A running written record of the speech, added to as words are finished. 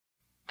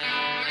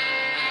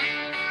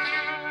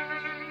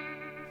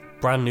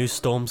brand new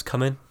storm's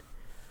coming.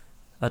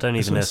 I don't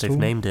even know if they've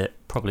named it.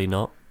 Probably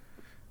not.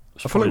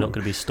 It's probably not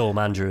going to be Storm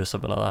Andrew or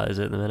something like that, is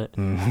it, at the minute?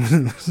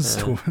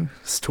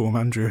 Storm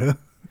Andrew.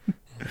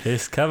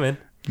 It's coming.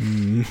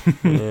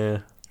 Yeah.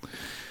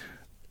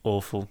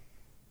 Awful.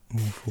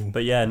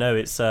 But yeah, no,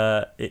 it's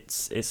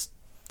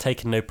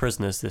taken no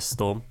prisoners, this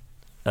storm.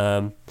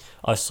 I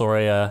saw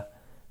a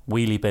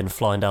wheelie bin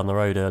flying down the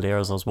road earlier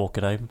as I was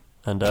walking home,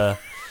 and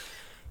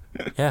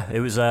yeah, it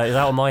was out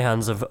of my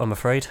hands, I'm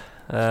afraid.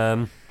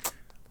 I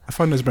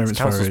find those moments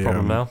council's very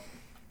problem now.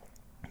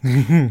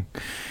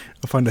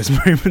 I find those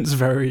moments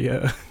very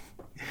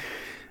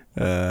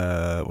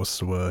what's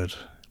the word,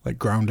 like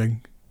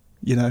grounding,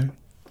 you know.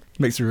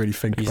 Makes me really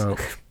think about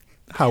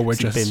how we're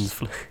just beings,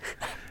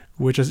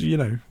 we're just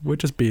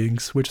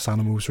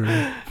animals,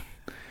 really.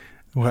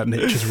 We're at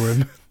nature's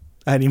room.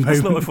 Any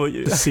moment,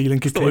 the ceiling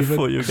could cave in. That's not what I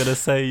thought you were going to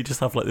say. You just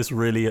have like this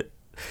really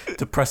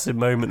depressing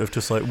moment of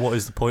just like, what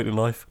is the point in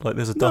life? Like,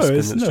 there's a dustbin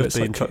that's just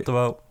being chucked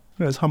about.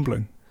 No, it's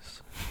humbling.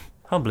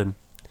 Humbling.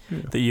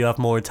 Yeah. That you have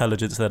more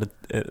intelligence than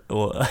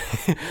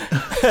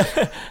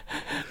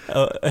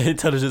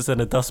intelligence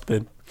than a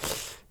dustbin.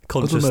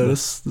 Consciousness. I don't know,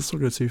 let's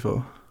not go too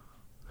far.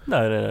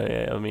 No.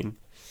 Yeah, I mean,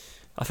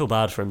 I feel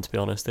bad for them, to be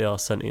honest. They are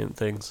sentient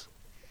things.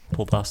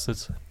 Poor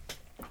bastards.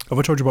 Have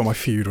I told you about my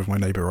feud with my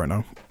neighbour right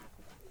now?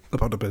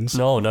 About the bins?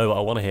 No,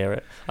 I want to hear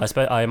it.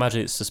 I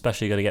imagine it's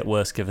especially going to get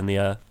worse given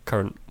the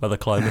current weather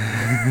climate.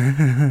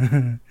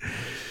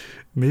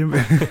 me and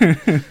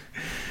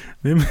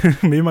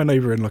my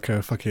neighbour in like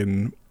a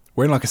fucking...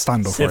 We're in like a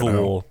standoff civil right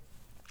now. war.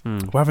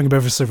 We're having a bit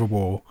of a civil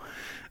war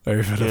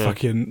over the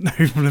fucking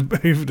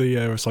over the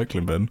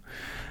recycling bin.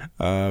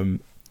 Of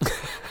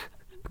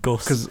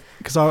course,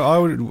 because I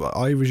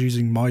was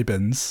using my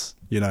bins,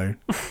 you know,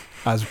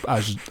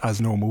 as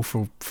normal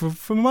for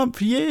a month,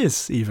 for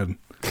years even,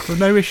 with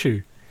no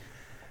issue.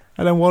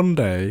 And then one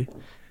day,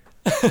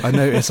 I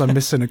noticed I'm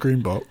missing a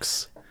green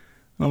box.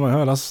 And I'm like,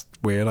 oh, that's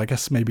weird. I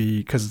guess maybe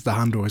because the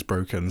handle is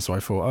broken. So I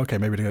thought, okay,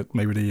 maybe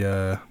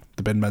the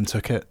bin men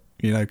took it.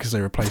 You know, because they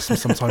replace them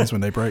sometimes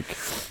when they break.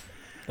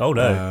 Oh,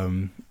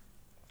 no.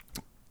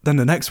 Then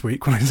the next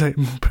week, when I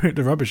put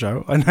the rubbish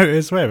out, I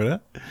noticed, wait a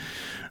minute,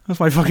 that's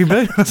my fucking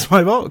bin, that's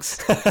my box.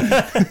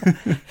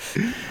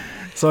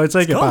 So I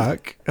take it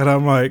back, and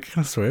I'm like,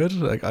 that's weird.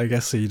 Like, I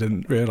guess he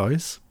didn't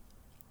realise.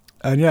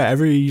 And yeah,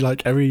 every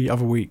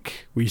other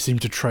week, we seem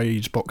to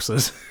trade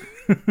boxes.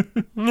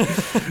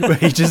 But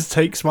he just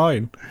takes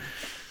mine.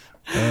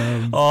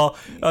 Alex,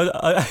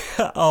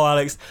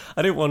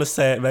 I didn't want to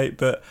say it, mate,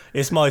 but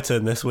it's my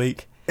turn this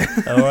week.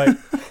 All right.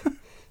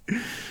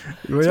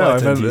 Well, yeah,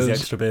 I've entered the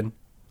extra bin.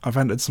 I've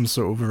entered some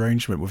sort of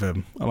arrangement with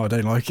him, and I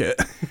don't like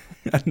it.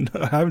 And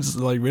I was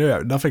like,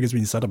 really, nothing has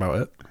been said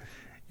about it.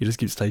 He just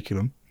keeps taking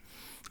them,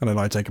 and then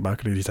I take them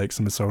back, and he takes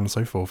them, and so on and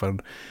so forth.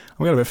 And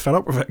I'm getting a bit fed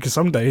up with it because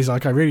some days,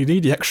 like, I really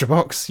need the extra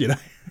box, you know.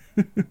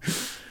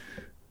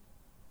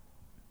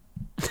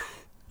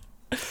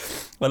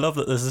 I love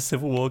that there's a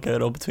civil war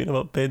going on between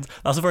about bins.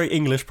 That's a very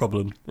English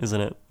problem, isn't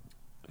it?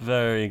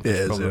 Very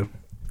English problem.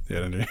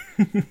 Yeah, I know.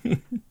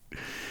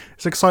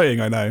 It's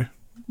exciting, I know.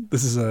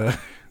 This is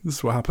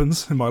what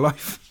happens in my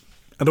life.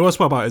 And the worst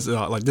part about it is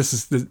like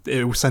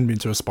it will send me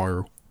into a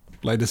spiral.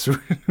 Like this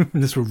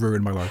will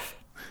ruin my life.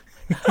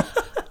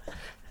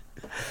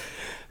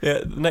 Yeah,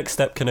 the next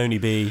step can only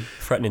be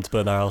threatening to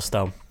burn our house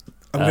down.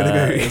 I'm gonna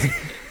go.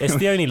 It's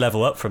the only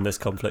level up from this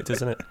conflict,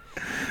 isn't it?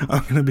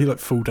 I'm gonna be like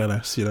full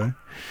Dennis, you know.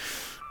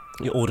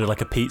 You order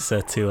like a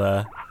pizza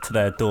to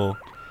their door,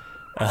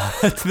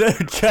 to their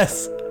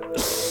address.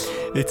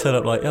 They turn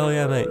up like, oh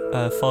yeah, mate,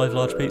 5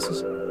 large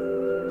pizzas.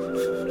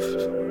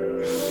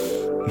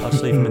 I'll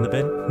just leave them in the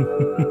bin.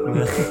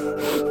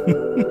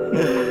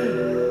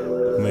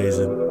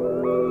 Amazing.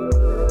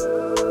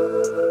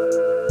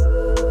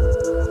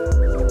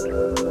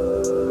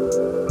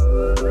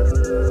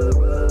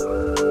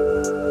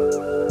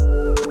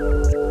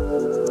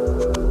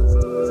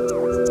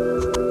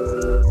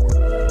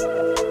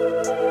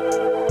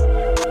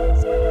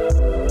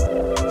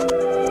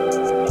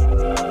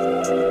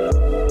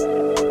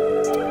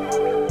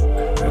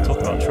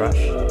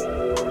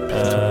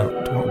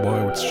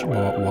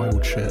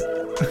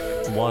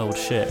 Wild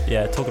shit.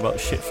 Yeah, talk about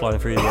shit flying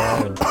through the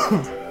air and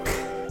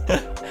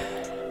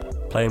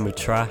playing with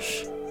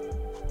trash.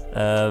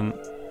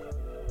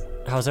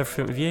 How's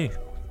everything with you?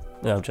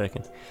 No, I'm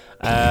joking.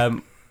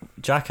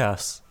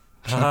 Jackass.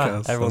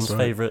 Everyone's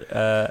favourite.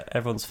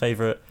 Everyone's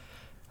favourite.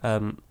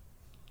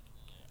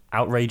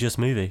 Outrageous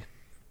movie.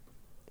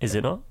 Is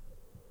it not?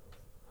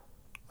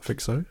 I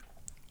think so.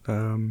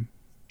 Welcome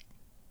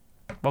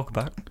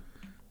back.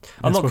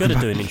 I'm not good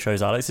at doing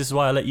intros, Alex. This is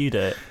why I let you do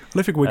it. I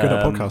don't think we're good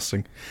at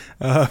podcasting.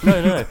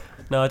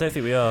 No, I don't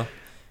think we are.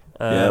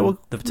 The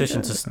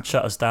petition to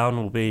shut us down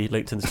will be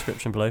linked in the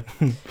description below.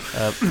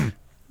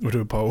 We'll do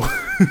a poll.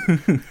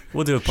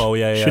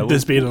 Yeah. Should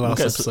this be the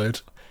last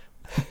episode?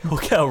 We'll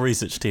get our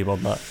research team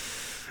on that.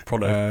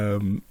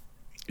 Pronto.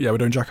 We're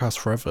doing Jackass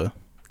Forever.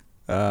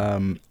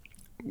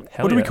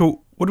 What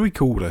do we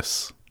call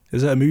this?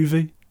 Is it a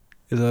movie?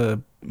 Is it a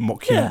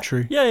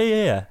mockumentary?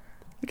 Yeah.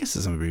 I guess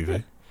it's a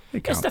movie.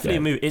 It's definitely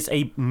a movie. It's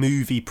a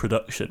movie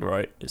production,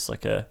 right? It's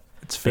like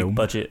it's big film.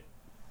 budget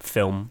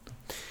film.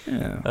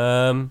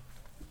 Yeah.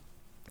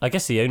 I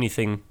guess the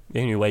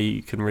only way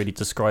you can really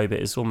describe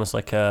it is almost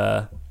like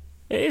it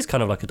is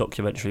kind of like a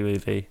documentary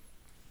movie,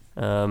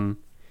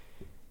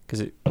 because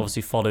it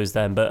obviously follows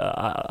them. But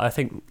I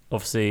think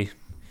obviously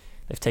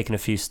they've taken a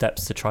few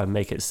steps to try and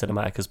make it as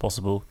cinematic as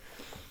possible,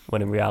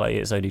 when in reality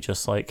it's only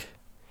just like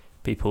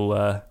people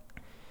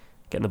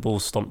getting the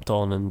balls stomped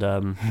on and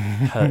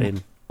hurt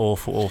in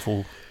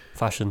awful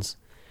fashions.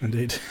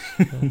 Indeed.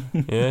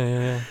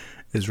 Yeah.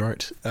 Is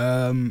right.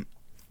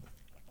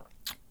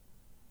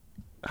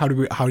 How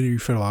do you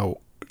feel about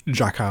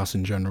Jackass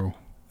in general?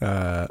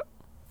 Well,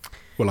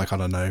 like, I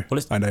don't know. Well,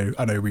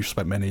 I know we've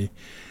spent many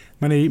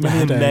a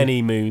day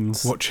many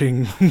moons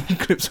watching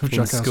clips of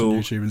Jackass on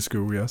YouTube in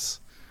school.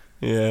 Yes.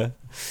 Yeah.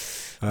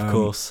 Of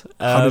course.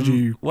 How did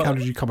you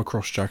come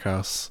across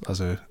Jackass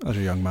as a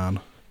young man?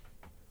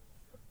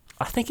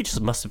 I think it just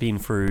must have been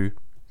through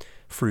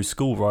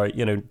school, right?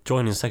 You know,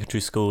 joining secondary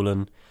school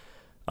and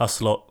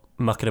us lot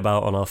mucking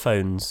about on our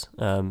phones,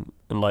 and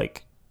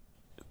like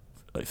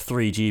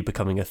 3G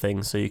becoming a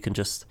thing, so you can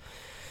just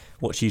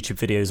watch YouTube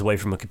videos away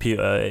from a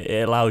computer.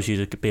 It allows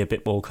you to be a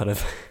bit more kind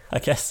of, I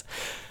guess,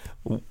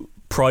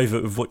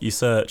 private with what you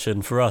search.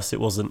 And for us, it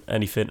wasn't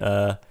anything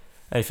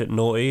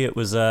naughty. It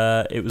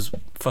was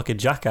fucking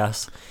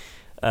Jackass,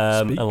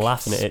 and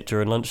laughing at it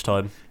during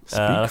lunchtime.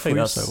 I think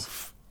that's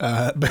yourself.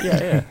 Yeah.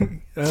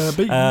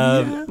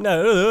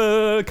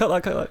 No, cut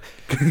that. Cut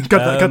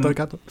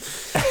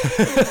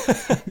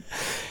that.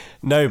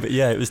 No, but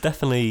yeah, it was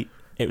definitely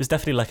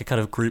like a kind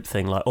of group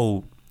thing. Like,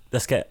 oh,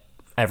 let's get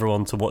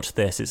everyone to watch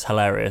this. It's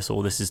hilarious,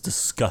 or this is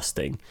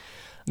disgusting.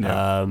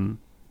 Yeah.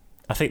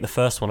 I think the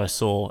first one I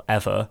saw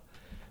ever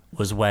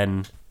was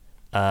when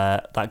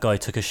that guy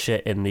took a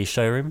shit in the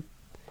showroom,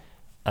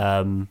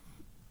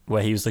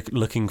 where he was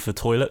looking for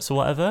toilets or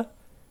whatever,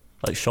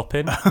 like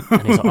shopping,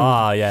 and he's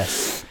like,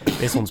 yes,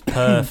 this one's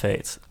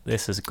perfect.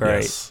 This is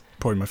great. Yes,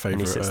 probably my favourite.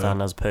 And he sits down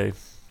and has poo.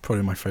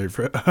 Probably my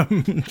favourite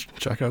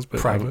Jackass bit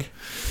prank. Ever.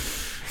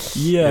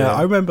 Yeah,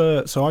 I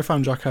remember. So I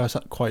found Jackass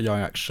quite young,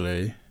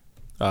 actually,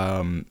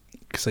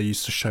 because they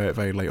used to show it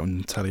very late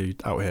on telly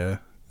out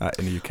here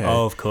in the UK.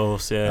 Oh, of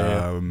course,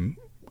 yeah. And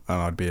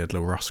I'd be a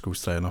little rascal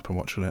staying up and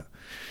watching it.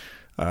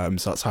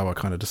 So that's how I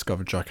kind of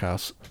discovered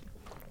Jackass.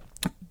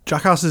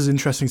 Jackass is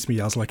interesting to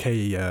me as like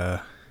a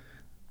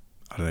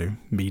I don't know,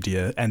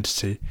 media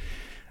entity,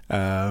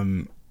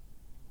 because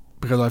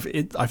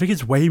I think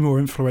it's way more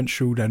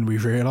influential than we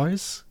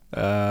realise,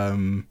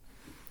 in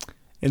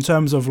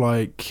terms of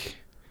like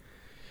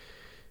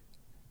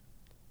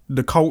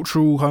the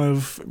cultural kind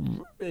of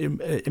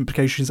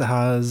implications it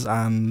has,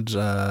 and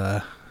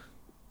on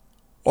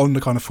the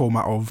kind of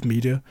format of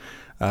media.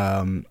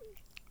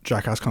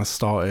 Jackass kind of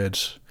started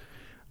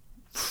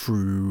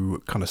through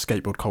kind of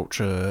skateboard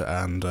culture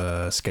and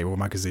skateboard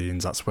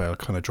magazines. That's where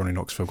kind of Johnny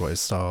Knoxville got his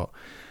start,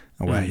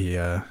 and where he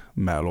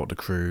met a lot of the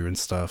crew and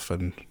stuff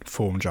and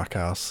formed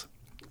Jackass.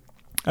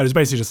 And it was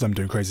basically just them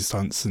doing crazy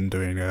stunts and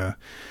doing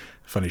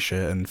funny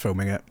shit and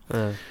filming it.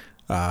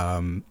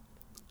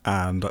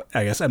 And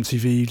I guess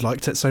MTV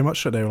liked it so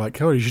much that they were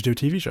like, oh, you should do a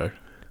TV show.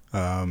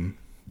 And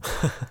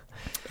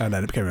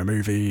then it became a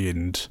movie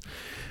and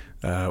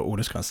all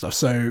this kind of stuff.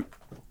 So,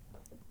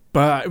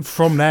 but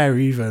from there,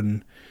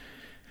 even,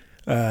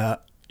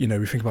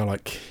 we think about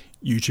like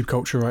YouTube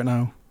culture right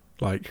now,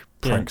 like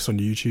pranks on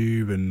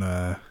YouTube,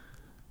 and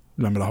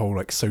remember the whole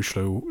like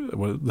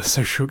the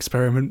social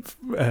experiment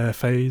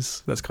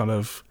phase. That's kind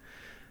of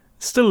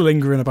still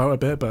lingering about a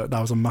bit, but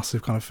that was a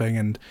massive kind of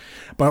thing.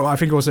 But I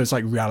think also it's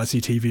like reality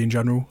TV in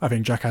general. I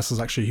think Jackass is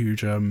actually a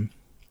huge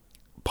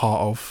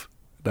part of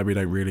that. We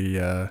don't really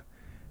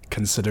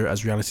consider it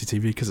as reality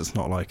TV because it's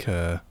not like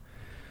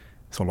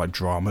it's not like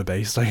drama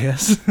based, I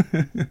guess.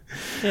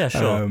 Yeah,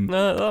 sure.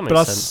 No, that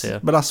makes sense. Yeah,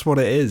 but that's what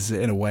it is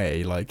in a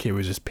way. Like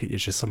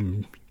it's just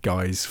some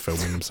guys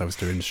filming themselves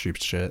doing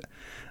stupid shit.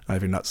 I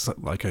think that's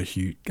like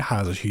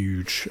has a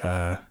huge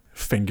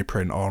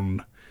fingerprint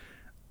on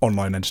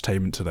online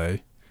entertainment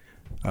today,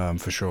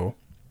 for sure.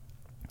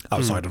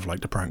 Outside of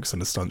like the pranks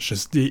and the stunts,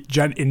 just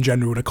in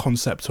general, the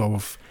concept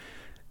of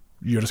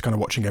you're just kind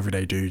of watching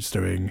everyday dudes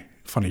doing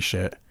funny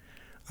shit.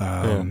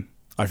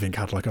 I think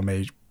had like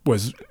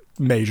was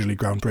majorly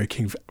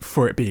groundbreaking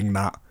for it being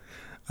that.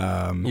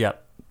 And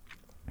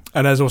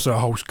there's also a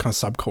whole kind of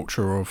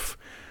subculture of,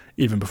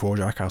 even before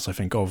Jackass, I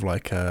think of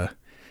like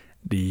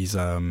these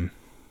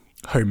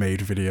homemade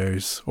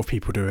videos of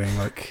people doing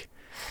like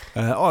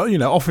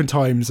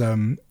oftentimes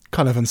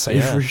kind of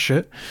unsavory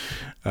shit.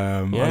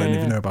 I don't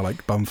even know about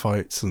like bum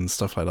fights and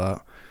stuff like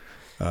that.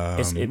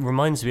 It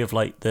reminds me of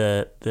like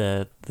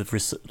the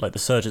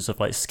resurgence of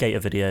like skater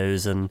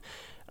videos and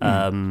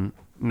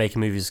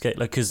making movies skate,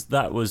 like, because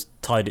that was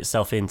tied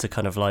itself into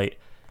kind of like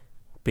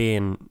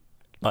being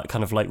like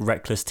kind of like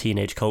reckless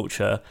teenage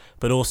culture,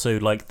 but also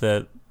like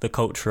the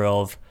culture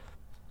of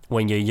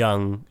when you're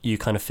young you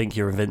kind of think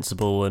you're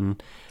invincible,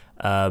 and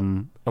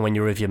when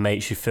you're with your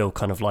mates you feel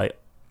kind of like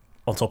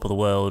on top of the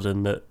world,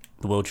 and that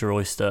the world's your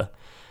oyster.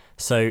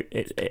 So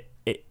it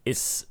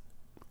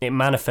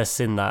manifests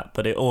in that,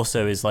 but it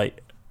also is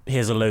like,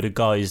 here's a load of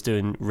guys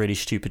doing really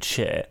stupid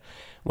shit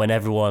when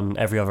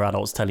every other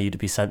adult's telling you to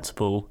be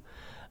sensible.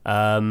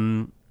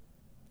 And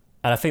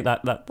I think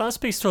that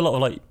speaks to a lot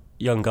of like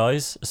young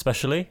guys,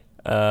 especially.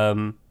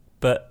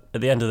 But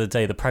at the end of the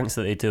day, the pranks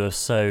that they do are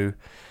so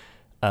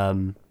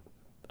kind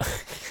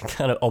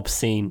of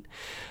obscene.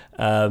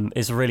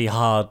 It's really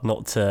hard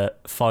not to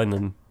find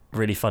them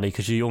really funny,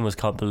 because you almost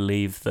can't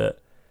believe that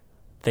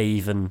they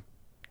even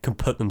can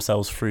put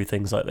themselves through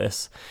things like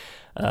this.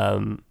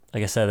 Like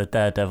I said, the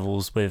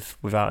daredevils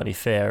without any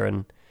fear,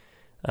 and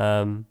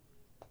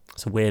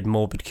it's a weird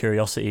morbid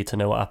curiosity to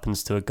know what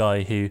happens to a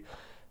guy who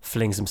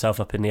flings himself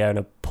up in the air in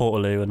a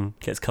portaloo and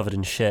gets covered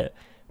in shit.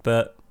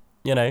 But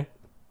you know,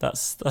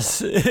 that's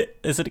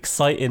it's an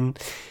exciting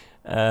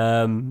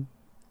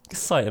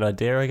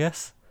idea, I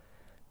guess.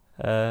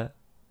 But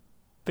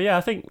yeah,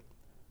 I think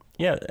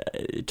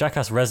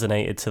Jackass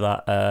resonated to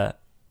that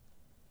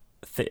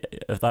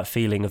of that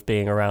feeling of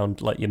being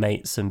around like your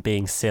mates and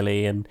being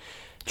silly and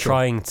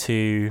trying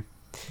to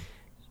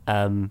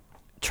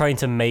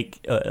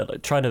make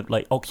trying to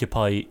like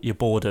occupy your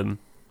boredom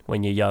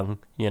when you're young,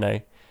 you know.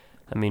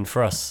 I mean,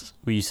 for us,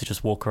 we used to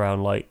just walk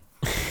around like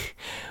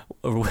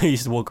we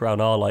used to walk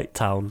around our like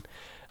town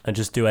and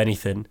just do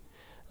anything,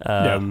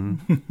 and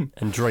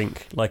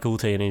drink like all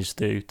teenagers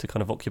do to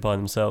kind of occupy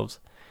themselves.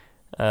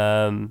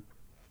 But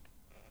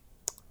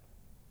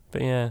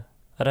yeah,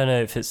 I don't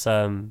know if it's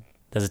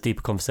there's a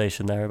deeper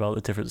conversation there about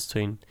the difference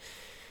between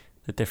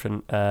the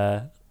different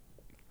kind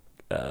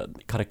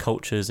of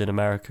cultures in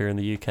America and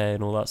the UK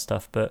and all that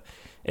stuff. But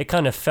it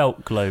kind of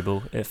felt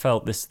global. It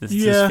felt this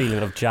feeling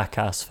of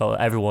Jackass. Felt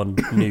everyone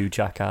knew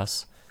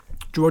Jackass.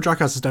 Well,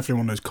 Jackass is definitely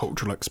one of those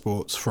cultural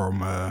exports from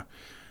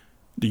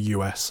the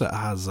US that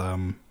has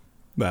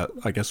that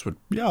I guess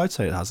I'd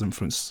say it has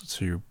influence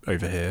to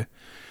over here.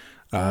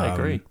 I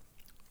agree.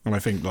 And I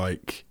think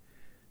like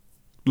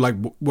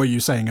what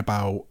you're saying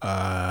about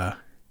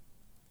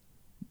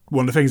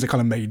one of the things that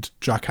kind of made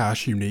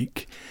Jackass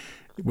unique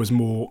was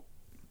more,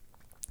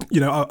 you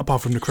know,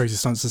 apart from the crazy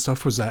stunts and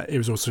stuff, was that it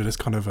was also this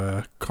kind of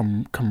a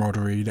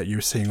camaraderie that you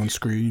were seeing on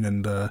screen,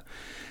 and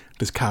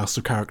this cast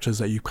of characters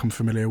that you become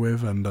familiar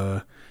with, and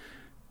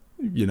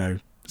you know,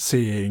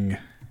 seeing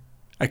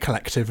a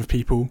collective of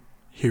people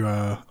who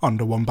are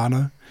under one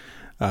banner,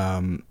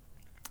 and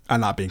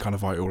that being kind of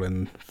vital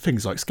in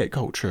things like skate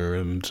culture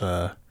and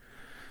I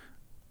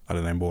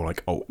don't know, more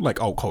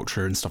like alt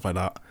culture and stuff like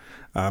that.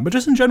 But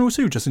just in general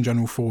too,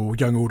 for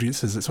young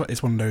audiences, it's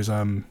one of those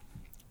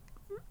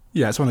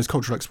it's one of those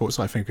cultural exports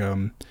that I think I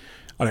can't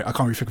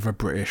really think of a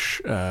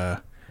British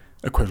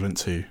equivalent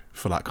to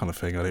for that kind of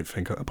thing. I don't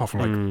think, apart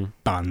from like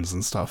bands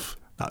and stuff,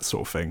 that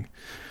sort of thing.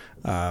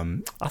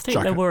 I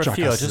think there were a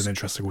few. Jackass is an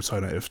interesting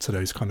alternative to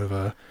those kind of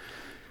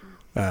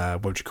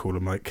what would you call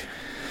them, like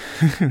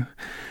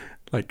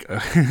like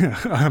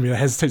I mean, I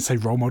hesitate to say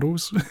role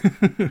models.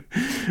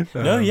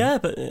 But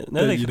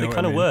they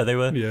kind of were. They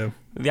were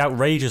the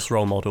outrageous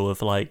role model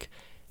of like,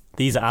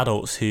 these are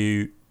adults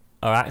who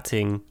are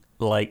acting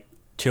like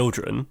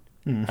children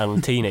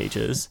and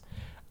teenagers,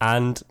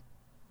 and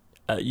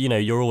you know,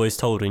 you're always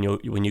told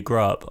when you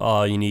grow up,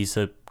 you need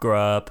to grow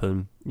up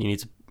and you need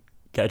to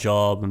get a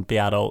job and be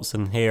adults,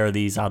 and here are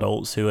these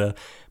adults who are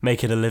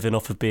making a living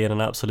off of being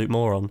an absolute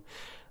moron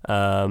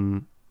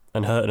and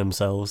hurting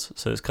themselves.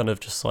 So it's kind of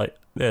just like,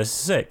 it's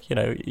sick, you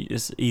know,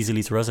 it's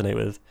easily to resonate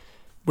with.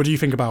 What do you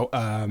think about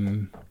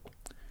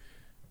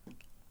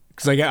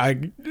because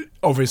I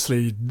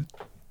obviously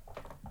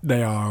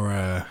they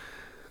are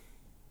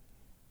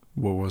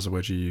what was the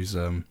word you use,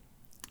 they're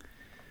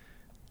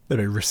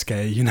very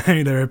risque, you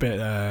know, they're a bit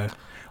a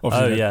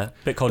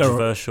bit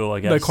controversial, I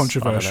guess. They're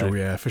controversial,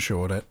 yeah, for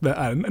sure.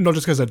 They're not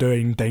just because they're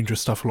doing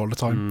dangerous stuff a lot of the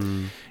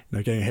time, you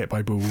know, getting hit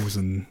by balls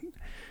and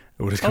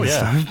all this kind of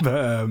stuff,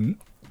 but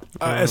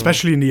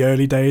especially in the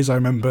early days, I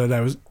remember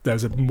there was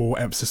a more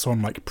emphasis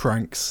on like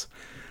pranks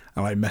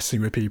and like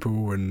messing with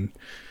people, and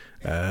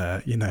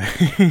you know,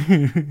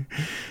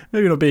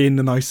 maybe not being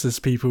the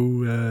nicest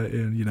people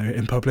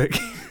in public.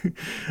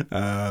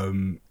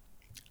 And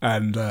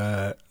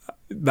that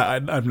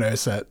I've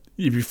noticed that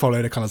if you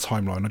follow the kind of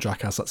timeline of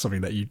Jackass, that's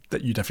something that you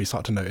definitely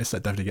start to notice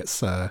that definitely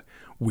gets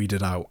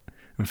weeded out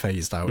and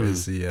phased out,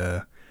 is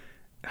the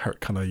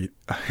kind of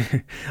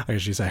I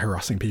guess you say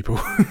harassing people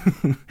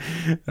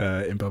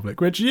in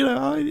public, which, you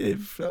know,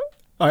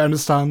 I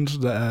understand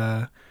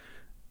that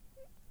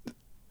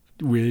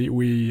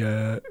we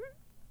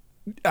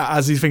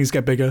as these things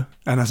get bigger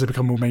and as they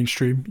become more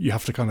mainstream, you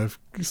have to kind of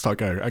start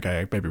going,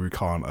 okay, maybe we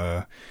can't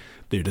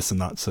do this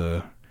and that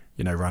to,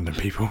 you know, random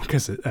people,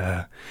 because it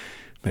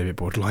maybe it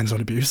borderlines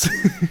on abuse.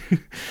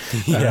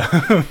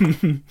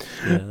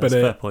 That's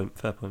fair point.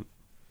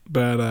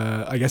 But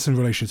I guess in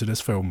relation to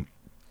this film,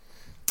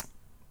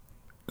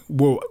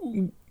 well,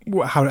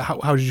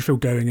 how did you feel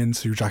going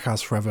into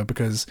Jackass Forever?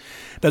 Because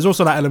there's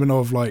also that element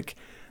of like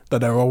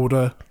that they're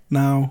older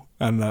now,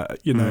 and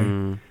you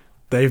know,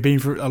 they've been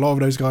through, a lot of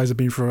those guys have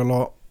been through a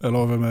lot, A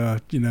lot of them are,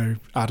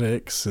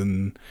 addicts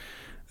and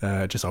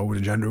just old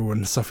in general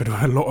and suffered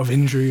a lot of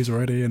injuries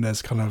already. And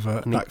there's kind of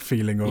that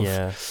feeling of,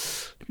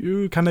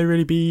 can they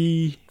really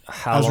be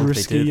as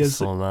risky as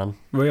for, man?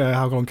 Well, yeah,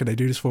 how long can they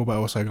do this for? But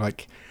also,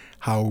 like,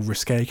 how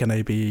risque can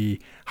they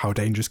be? How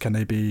dangerous can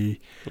they be?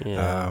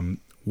 Yeah.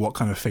 What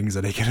kind of things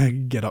are they going to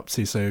get up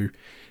to? So,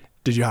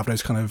 did you have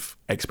those kind of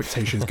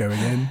expectations going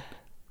in?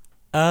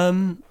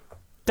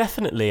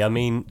 Definitely. I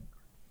mean,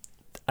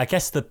 I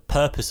guess the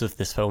purpose of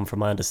this film, from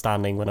my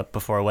understanding,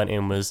 before I went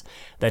in, was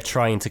they're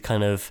trying to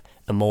kind of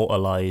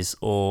immortalize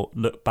or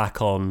look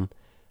back on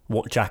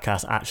what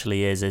Jackass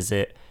actually is. Is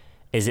it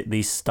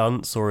these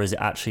stunts, or is it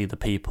actually the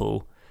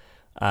people?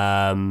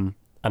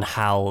 And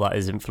how that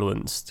is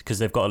influenced, because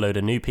they've got a load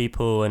of new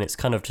people, and it's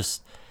kind of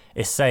just,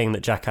 it's saying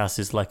that Jackass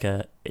is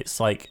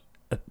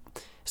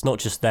it's not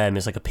just them,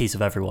 it's like a piece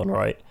of everyone,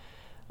 right?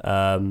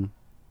 And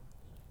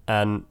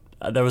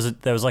there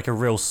was like a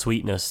real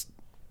sweetness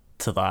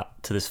to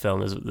this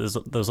film.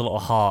 There was a lot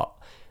of heart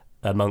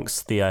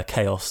amongst the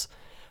chaos,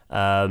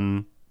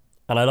 and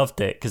I loved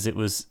it because it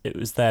was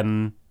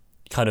them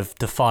kind of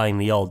defying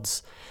the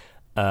odds.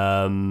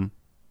 But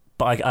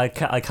I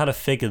kind of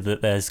figured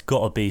that there's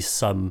got to be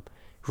some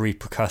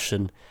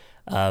repercussion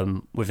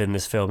within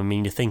this film. I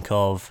mean, you think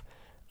of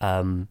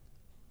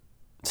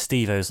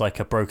Steve-O's like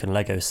a broken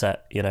Lego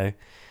set,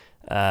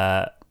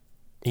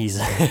 he's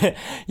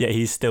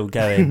he's still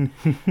going.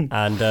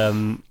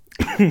 And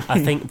I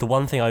think the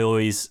one thing I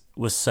always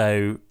was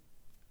so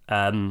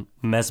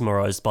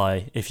mesmerised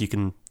by, if you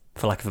can,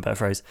 for lack of a better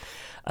phrase,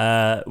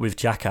 with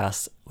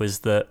Jackass, was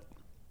that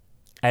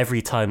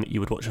every time that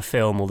you would watch a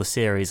film or the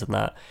series and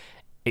that,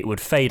 it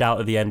would fade out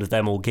at the end of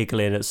them all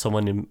giggling at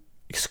someone in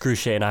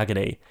excruciating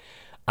agony,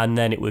 and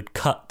then it would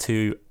cut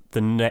to the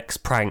next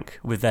prank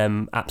with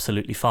them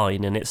absolutely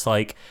fine. And it's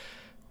like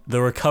the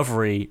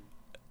recovery,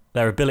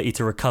 their ability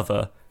to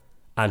recover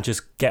and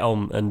just get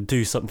on and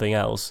do something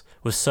else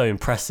was so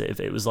impressive.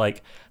 It was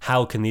like,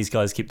 how can these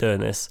guys keep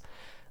doing this?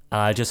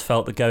 And I just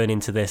felt that going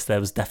into this, there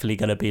was definitely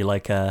going to be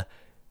like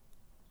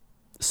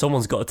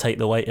someone's got to take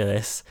the weight of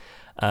this,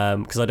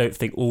 because I don't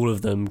think all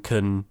of them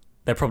can.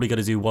 They're probably going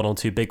to do one or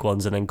two big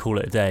ones and then call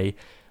it a day,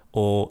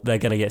 or they're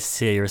going to get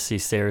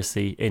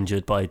seriously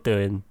injured by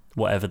doing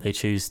whatever they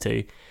choose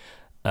to.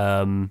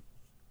 I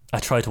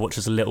tried to watch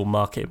as little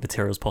marketing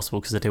material as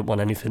possible because I didn't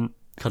want anything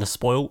kind of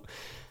spoiled.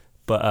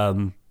 But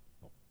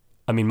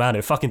I mean, man,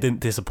 it fucking didn't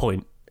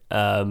disappoint.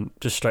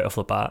 Just straight off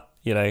the bat,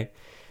 I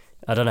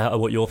don't know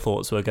what your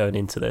thoughts were going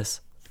into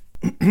this.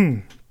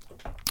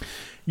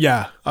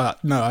 Yeah,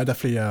 no, I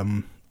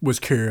definitely was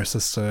curious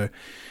as to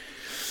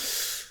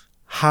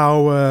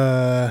how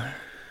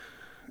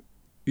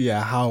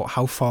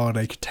far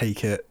they could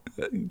take it,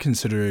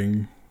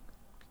 considering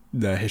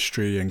their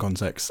history and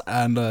context.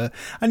 And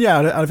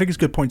yeah, I think it's a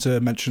good point to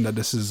mention that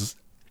this is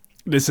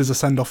a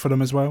send off for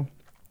them as well.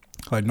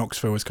 Like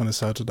Knoxville has kind of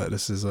said that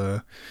this is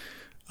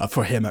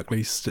for him at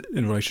least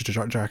in relation to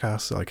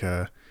Jackass, like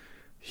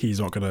he's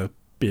not going to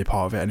be a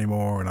part of it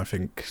anymore. And I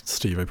think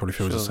Steve probably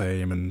feels the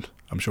same, and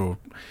I'm sure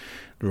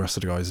the rest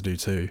of the guys do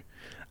too.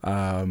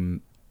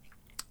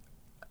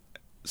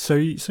 So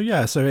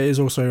it is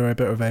also a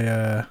bit of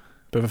a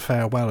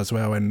farewell as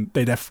well, and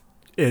they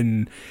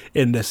in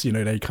this,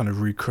 they kind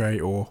of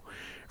recreate or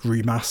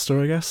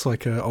remaster, I guess,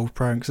 like old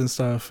pranks and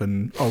stuff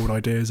and old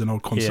ideas and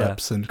old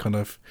concepts, and kind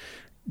of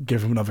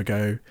give them another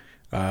go.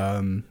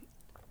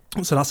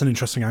 So that's an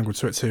interesting angle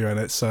to it too, and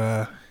it's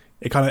this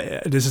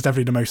is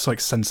definitely the most like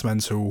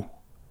sentimental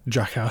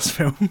Jackass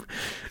film.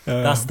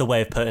 That's the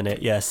way of putting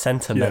it. Yeah,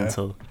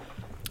 sentimental. Yeah.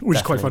 Which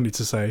is quite funny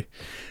to say.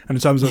 And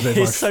in terms of it,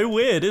 it's so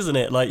weird, isn't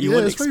it? Like, you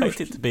wouldn't expect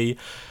it to be.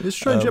 It's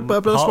strange, but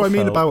that's what I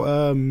mean about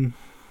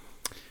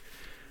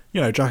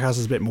Jackass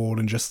is a bit more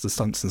than just the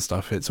stunts and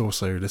stuff. It's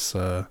also this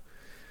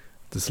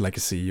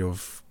legacy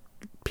of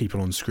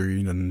people on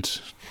screen,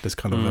 and this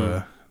kind of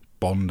a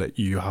bond that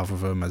you have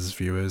with them as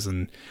viewers,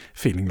 and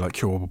feeling like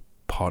you're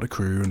part of the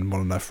crew and one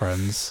of their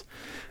friends.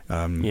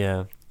 I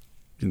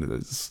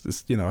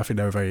think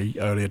they were very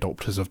early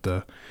adopters of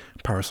the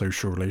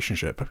parasocial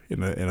relationship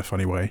in a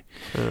funny way.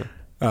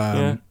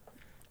 And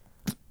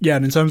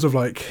in terms of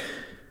like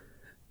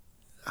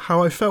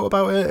how I felt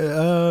about it,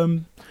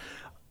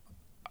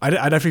 I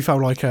definitely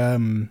felt like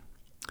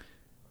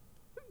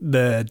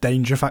the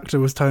danger factor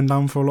was toned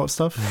down for a lot of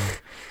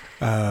stuff.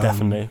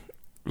 Definitely.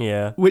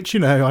 Yeah. Which,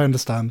 I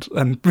understand.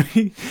 And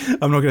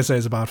I'm not going to say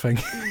it's a bad thing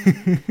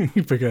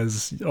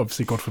because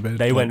obviously, God forbid.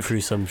 They went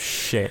through some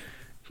shit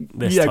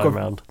this time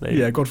around.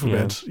 God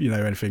forbid,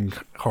 anything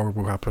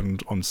horrible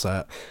happened on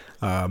set.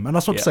 And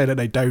that's not to say that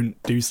they don't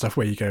do stuff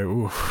where you go,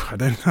 ooh, I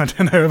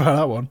don't know about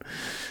that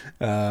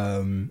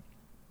one.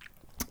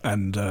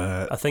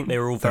 I think they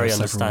were all very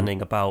understanding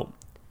about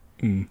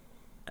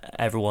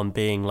everyone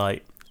being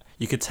like,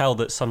 you could tell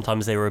that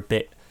sometimes they were a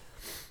bit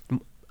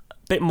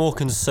more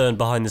concerned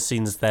behind the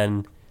scenes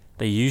than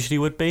they usually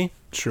would be.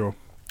 Sure.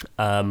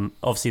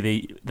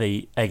 Obviously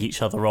they egg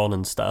each other on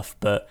and stuff,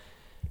 but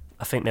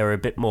I think they were a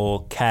bit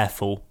more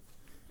careful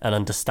and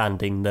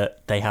understanding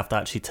that they have to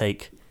actually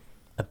take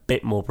a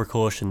bit more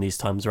precaution these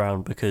times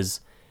around,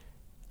 because,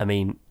 I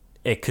mean,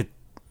 it could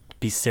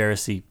be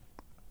seriously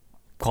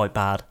quite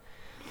bad.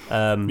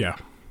 Yeah.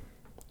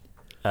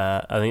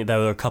 I think there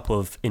were a couple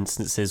of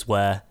instances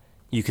where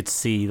you could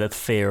see the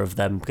fear of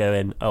them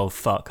going, oh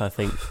fuck, I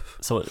think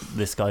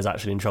this guy's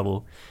actually in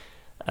trouble,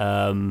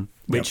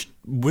 which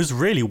was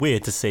really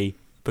weird to see,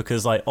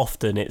 because like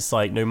often it's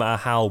like no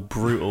matter how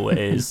brutal it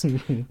is,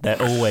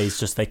 they're always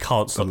just, they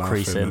can't stop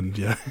creasing. And,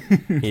 yeah.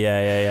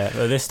 yeah.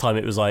 But this time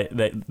it was like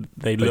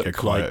they look go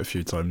quiet like a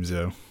few times.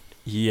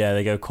 Yeah,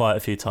 they go quiet a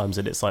few times,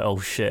 and it's like, oh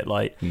shit,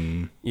 like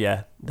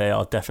yeah, they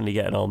are definitely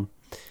getting on.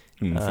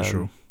 For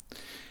sure.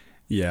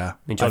 Yeah. I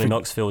mean, Johnny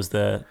Knoxville was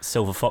the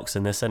silver fox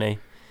in this, isn't he?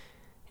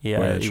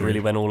 Yeah, he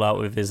really went all out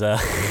with his with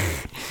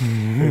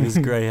his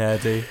grey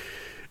hairdo.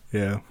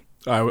 Yeah,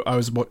 I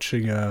was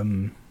watching.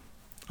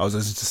 I was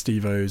listening to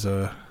Steve-O's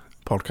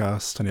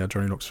podcast, and he had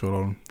Johnny Knoxville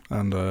on,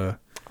 and I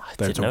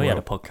didn't know he had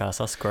a podcast.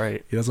 That's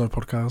great. He does have a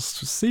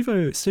podcast.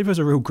 Steve-O's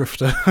a real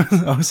grifter.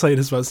 I was saying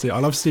this about Steve. I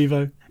love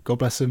Steve-O. God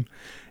bless him.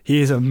 He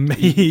is a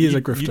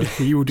grifter.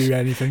 He will do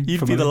anything.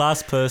 You'd be the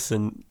last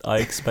person I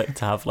expect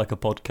to have like a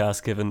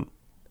podcast, given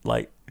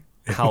like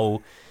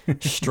how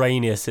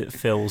strenuous it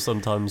feels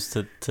sometimes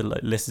to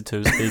like listen to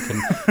him speak,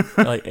 and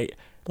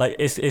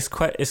it's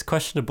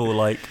questionable.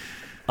 Like,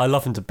 I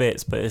love him to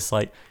bits, but it's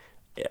like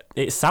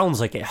it sounds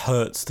like it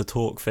hurts to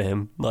talk for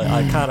him. Like,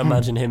 I can't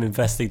imagine him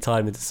investing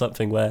time into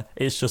something where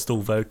it's just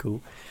all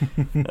vocal.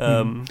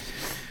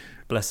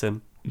 Bless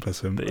him.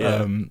 But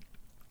yeah.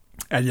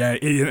 And yeah,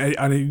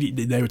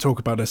 they were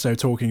talking about this. They were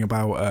talking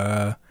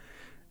about.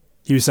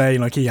 He was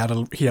saying like he had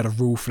a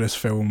rule for this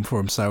film for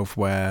himself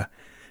where.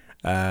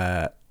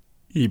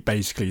 He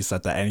basically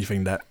said that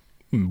anything that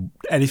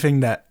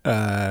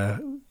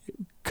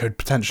could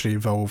potentially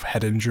involve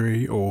head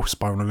injury or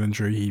spinal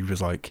injury, he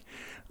was like,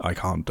 I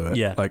can't do it.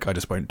 Yeah. Like, I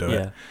just won't do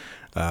it.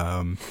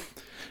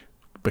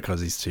 Because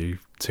he's too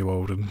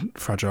old and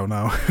fragile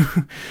now.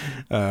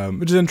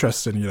 Which is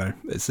interesting, you know.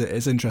 It's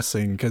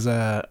interesting because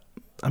I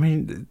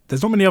mean,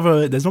 there's not many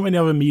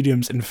other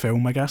mediums in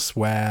film, I guess,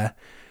 where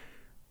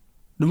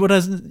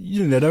there's,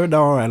 you know,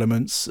 there are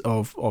elements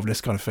of this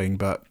kind of thing,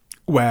 but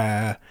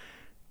where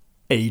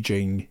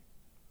aging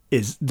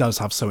does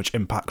have so much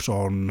impact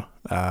on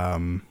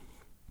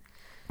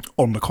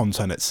the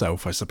content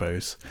itself, I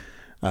suppose.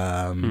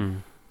 I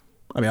mean,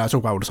 I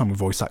talk about all the time with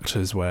voice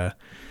actors where,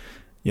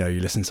 you know,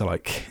 you listen to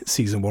like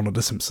season 1 of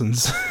The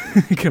Simpsons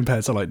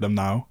compared to like them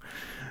now.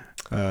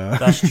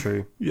 That's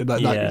true.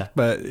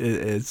 But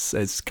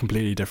it's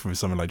completely different with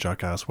something like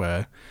Jackass,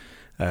 where,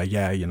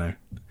 you know,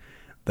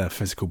 their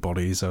physical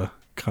bodies are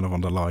kind of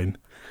on the line.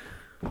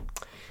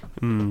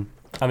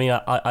 I mean,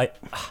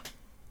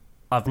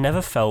 I've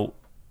never felt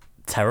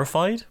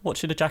terrified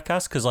watching a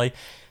Jackass, because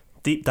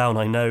deep down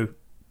I know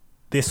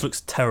this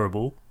looks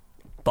terrible,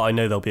 but I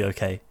know they'll be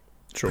okay.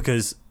 Sure.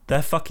 Because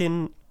they're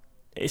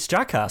it's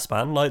Jackass,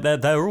 man. Like,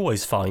 they're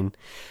always fine.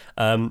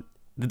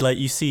 Like,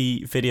 you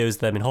see videos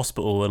of them in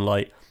hospital and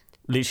like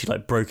literally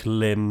like broken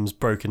limbs,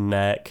 broken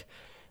neck,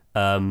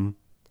 and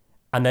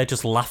they're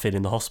just laughing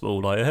in the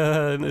hospital like,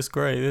 it's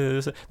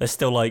great. They're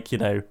still like, you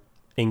know,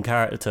 in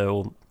character,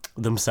 or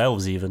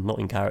themselves even, not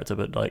in character,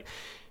 but like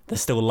they're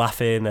still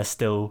laughing, they're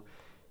still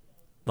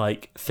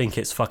like think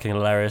it's fucking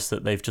hilarious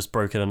that they've just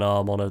broken an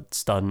arm on a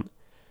stunt.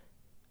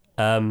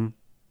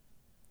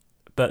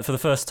 But for the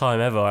first time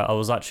ever, I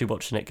was actually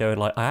watching it going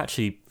like,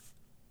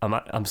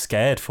 I'm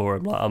scared for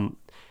him. Like,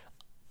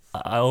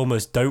 I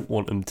almost don't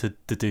want them to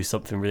do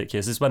something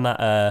ridiculous. It's when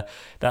that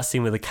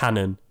scene with the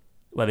cannon,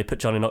 where they put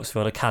Johnny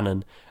Knoxville on a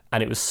cannon,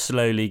 and it was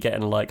slowly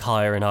getting like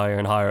higher and higher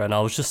and higher, and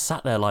I was just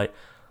sat there like,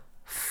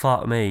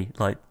 fuck me,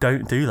 like,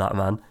 don't do that,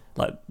 man.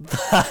 Like,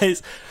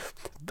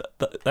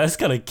 that's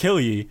gonna kill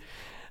you.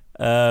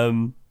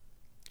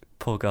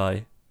 Poor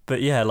guy.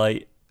 But yeah,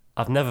 like,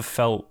 I've never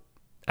felt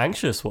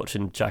anxious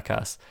watching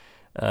Jackass,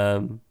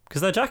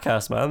 because they're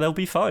Jackass, man. They'll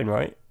be fine,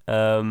 right?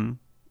 But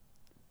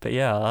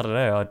yeah, I don't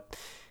know.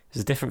 It's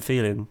a different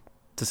feeling,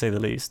 to say the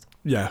least.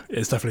 Yeah,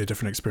 it's definitely a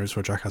different experience for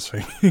a Jackass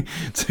thing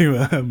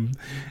to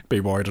be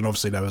worried. And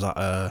obviously there was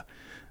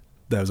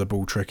a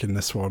bull trick in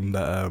this one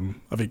that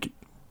I think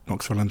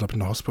Knoxville ended up in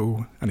the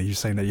hospital, and he was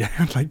saying that he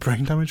had like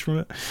brain damage from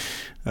it.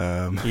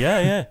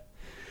 Yeah,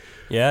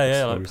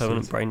 like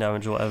permanent brain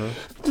damage or whatever.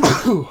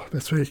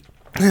 That's right.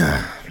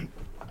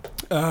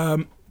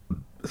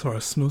 Sorry, I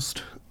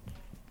snuzzed.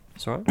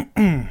 It's alright.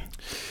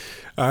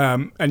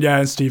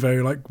 And Steve-O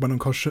like went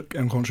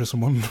unconscious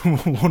on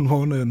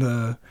one, and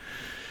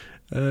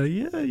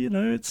yeah, you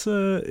know, it's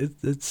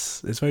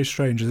very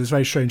strange. It's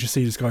very strange to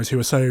see these guys who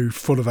are so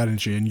full of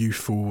energy and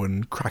youthful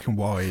and cracking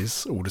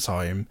wise all the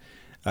time.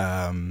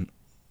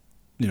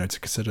 You know, to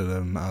consider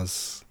them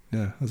as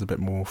a bit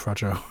more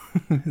fragile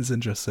is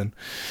interesting.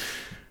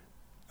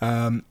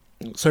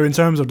 So in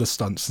terms of the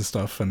stunts and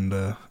stuff and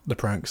the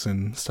pranks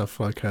and stuff,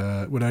 like,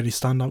 were there any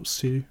standouts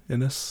to you in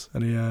this?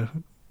 Any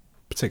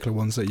particular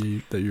ones that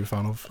you were a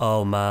fan of?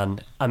 Oh man,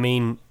 I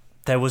mean,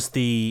 there was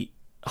the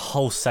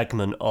whole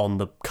segment on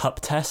the cup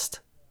test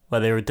where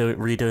they were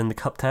redoing the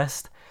cup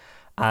test,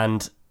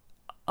 and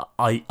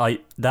I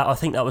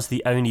think that was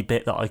the only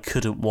bit that I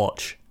couldn't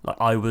watch. Like,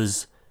 I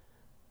was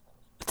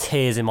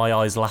tears in my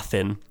eyes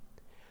laughing,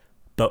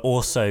 but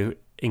also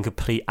in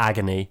complete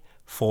agony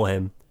for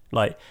him.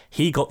 Like,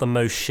 he got the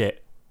most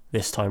shit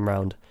this time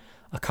round.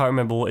 I can't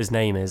remember what his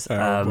name is.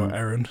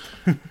 Aaron.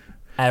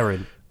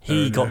 Aaron.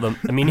 He got them.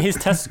 I mean, his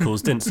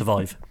testicles didn't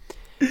survive.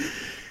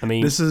 I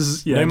mean,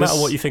 no matter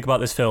what you think about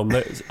this film,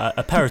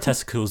 a pair of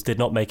testicles did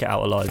not make it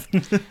out alive.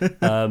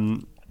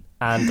 And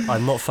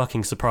I'm not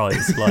fucking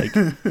surprised. Like,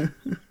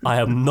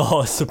 I am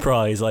not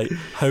surprised. Like,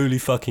 holy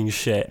fucking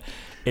shit.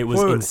 It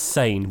was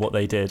insane what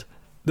they did.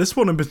 This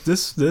one,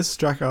 this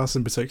Jackass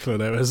in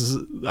particular,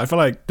 I feel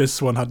like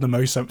this one had the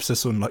most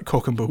emphasis on like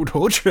cock and ball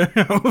torture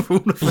out of all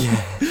of them.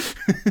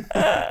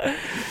 Yeah.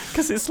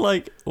 Because it's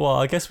like, well,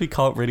 I guess we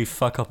can't really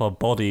fuck up our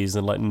bodies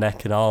and like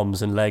neck and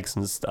arms and legs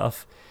and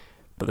stuff.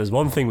 But there's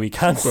one thing we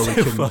can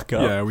fuck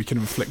up. Yeah, we can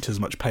inflict as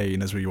much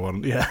pain as we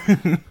want. Yeah.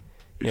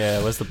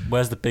 Yeah.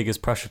 Where's the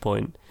biggest pressure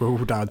point? We're all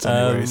dads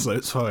anyway, so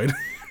it's fine.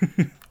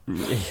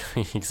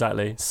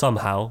 Exactly.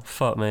 Somehow,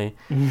 fuck me.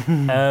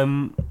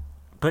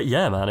 But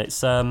yeah, man,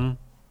 it's that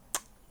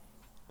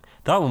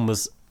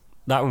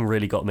one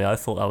really got me. I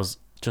thought that was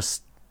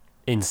just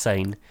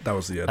insane. That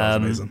was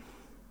amazing.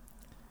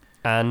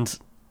 And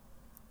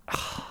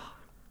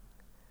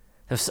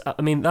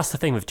I mean, that's the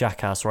thing with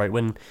Jackass, right?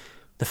 When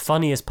the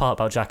funniest part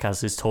about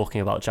Jackass is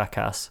talking about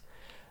Jackass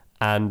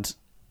and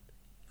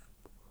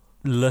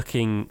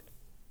looking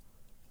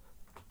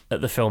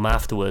at the film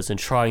afterwards and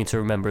trying to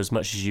remember as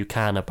much as you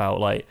can about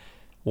like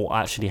what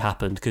actually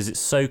happened, because it's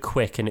so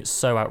quick and it's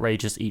so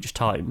outrageous each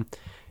time.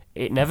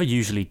 It never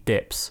usually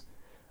dips,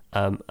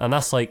 and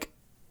that's like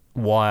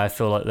why I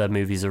feel like their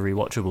movies are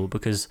rewatchable,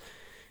 because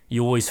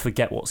you always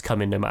forget what's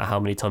coming no matter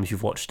how many times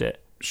you've watched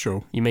it.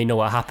 Sure. You may know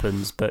what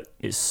happens, but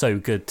it's so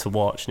good to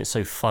watch and it's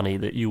so funny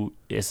that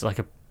it's like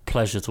a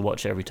pleasure to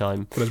watch it every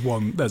time. But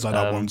there's like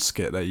that one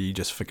skit that you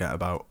just forget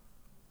about,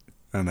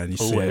 and then you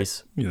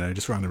always see it,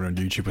 just randomly on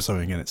YouTube or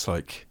something, and it's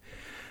like,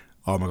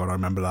 oh my god, I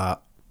remember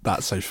that.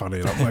 That's so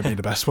funny. That might be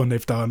the best one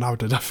they've done. How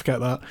did I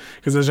forget that?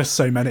 Because there's just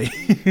so many.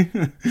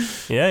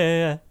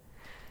 Yeah.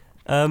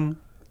 And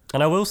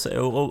I will say,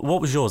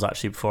 what was yours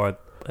actually before I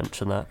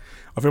mention that?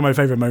 I think my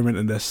favourite moment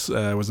in this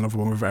was another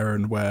one with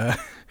Aaron where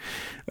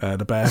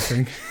the bear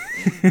thing.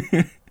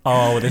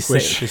 Oh, they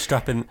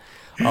strap in.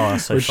 Oh,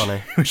 that's so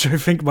funny. Which I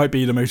think might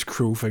be the most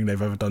cruel thing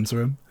they've ever done to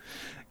him.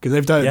 Because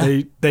they've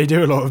done they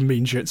do a lot of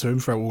mean shit to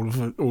him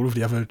throughout all of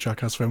the other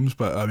Jackass films,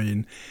 but I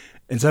mean,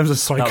 in terms of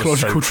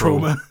psychological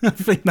trauma, I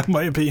think that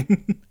might have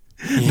been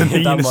the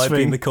meanest that might have thing.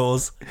 been the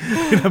cause.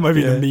 That might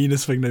be the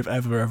meanest thing they've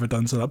ever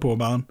done to that poor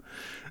man.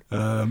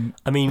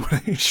 I mean,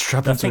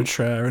 strap him to a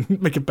chair and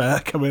make a bear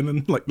come in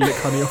and like lick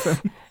honey off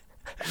him.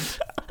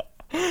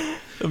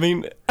 I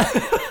mean,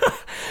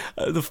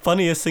 the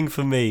funniest thing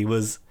for me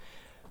was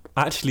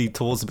actually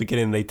towards the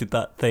beginning they did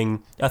that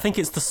thing. I think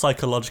it's the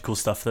psychological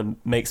stuff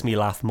that makes me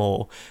laugh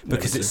more,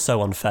 because it's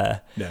so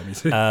unfair. Yeah, me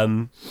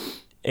too.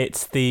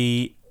 It's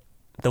the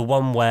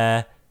one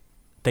where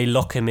they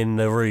lock him in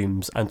the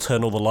rooms and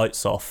turn all the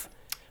lights off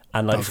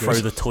and like throw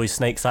the toy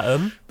snakes at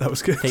him. That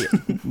was good.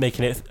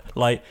 Making it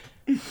like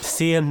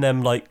seeing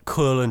them like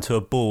curl into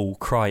a ball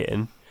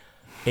crying.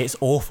 It's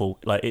awful.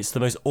 Like, it's the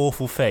most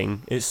awful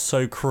thing. It's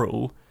so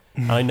cruel.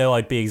 And I know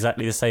I'd be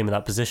exactly the same in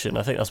that position.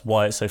 I think that's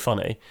why it's so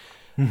funny.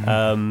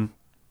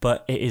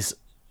 But it's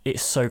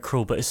so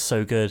cruel, but it's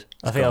so good.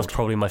 I think that was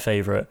probably my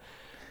favourite.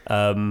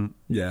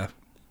 Yeah.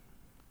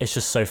 It's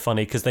just so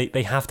funny because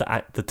they have to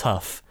act the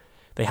tough.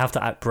 They have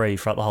to act brave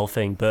throughout the whole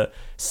thing, but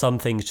some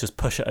things just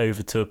push it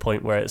over to a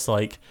point where it's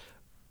like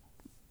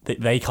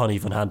they can't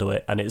even handle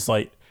it, and it's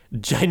like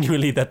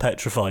genuinely they're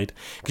petrified,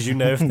 because you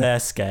know if they're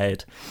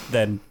scared,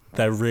 then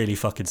they're really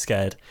fucking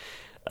scared.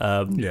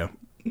 Yeah.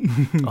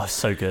 Oh,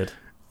 so good.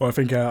 Well, I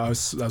think I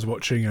was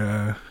watching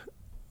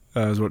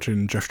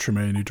Jeff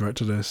Tremaine, who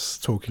directed this,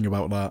 talking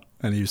about that,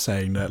 and he was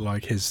saying that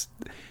like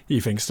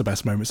he thinks the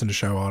best moments in the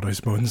show are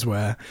those moments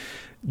where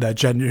they're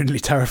genuinely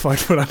terrified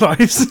for their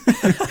lives,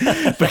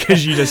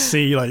 because you just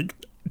see like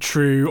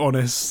true,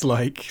 honest,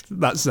 like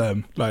that's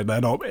them. Like they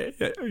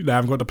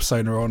haven't got the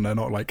persona on. They're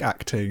not like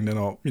acting. They're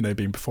not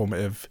being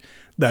performative.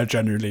 They're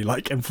genuinely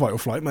like in fight or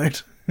flight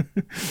mode.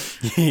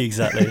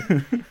 Exactly.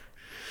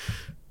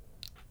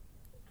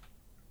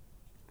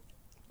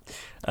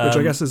 Which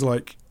I guess is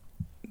like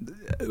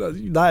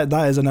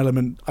that is an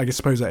element. I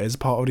suppose that is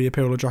part of the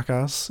appeal of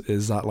Jackass.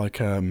 Is that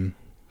like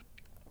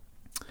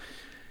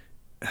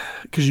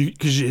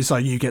because it's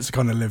like you get to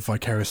kind of live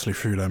vicariously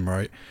through them,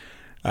 right?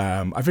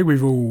 I think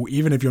we've all,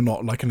 even if you're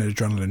not like an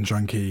adrenaline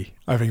junkie,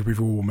 I think we've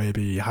all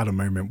maybe had a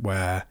moment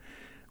where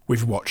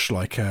we've watched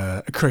like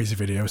a crazy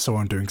video of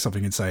someone doing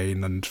something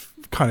insane, and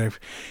kind of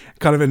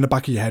in the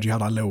back of your head you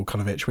had that little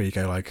kind of itch where you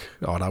go like,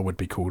 oh, that would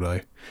be cool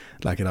though,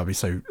 like that'd be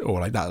so, or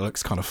like that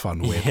looks kind of fun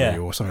weirdly,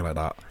 or something like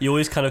that. You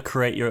always kind of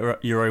create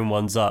your own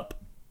ones up,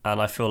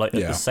 and I feel like at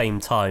the same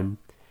time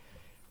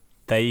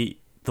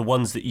the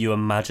ones that you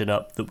imagine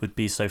up that would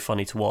be so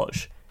funny to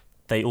watch,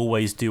 they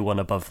always do one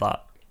above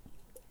that.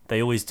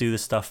 they always do the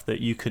stuff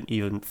that you couldn't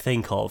even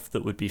think of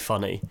that would be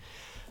funny.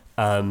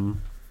 And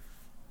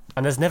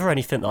there's never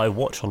anything that I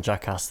watch on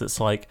Jackass that's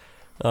like,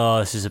 oh,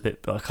 this is a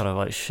bit kind of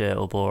like shit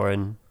or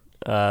boring.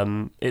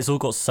 It's all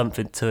got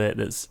something to it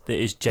that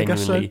is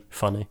genuinely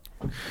funny.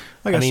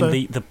 I mean, so.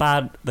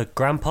 the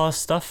grandpa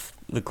stuff,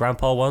 the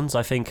grandpa ones,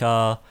 I think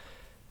are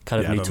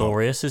kind of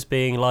notorious as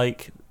being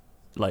like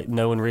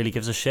no one really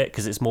gives a shit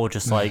because it's more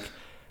just like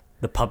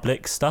the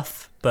public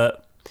stuff.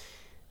 But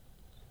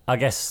I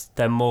guess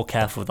they're more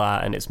careful with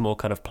that, and it's more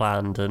kind of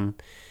planned.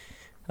 And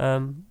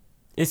I'm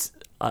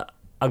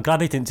glad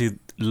they didn't do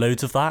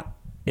loads of that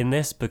in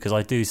this, because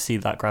I do see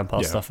that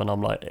grandpa stuff, and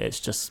I'm like, it's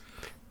just,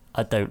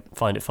 I don't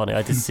find it funny.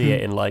 I did see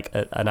it in like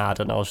an ad,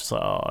 and I was just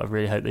like, oh, I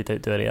really hope they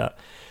don't do any of that.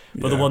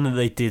 But the one that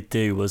they did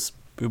do was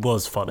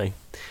funny.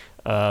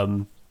 The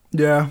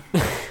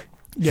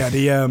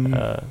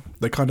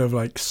kind of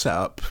like set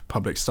up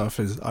public stuff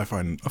is I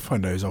find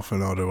those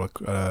often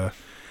are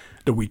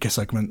the weaker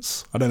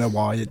segments. I don't know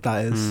why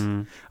that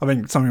is. I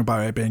think something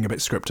about it being a bit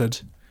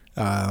scripted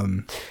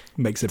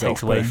makes it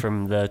takes away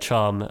from the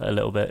charm a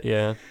little bit.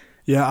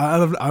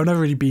 I've never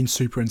really been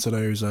super into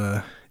those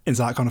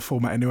into that kind of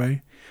format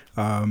anyway.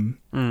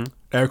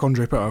 Eric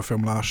Andre put out a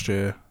film last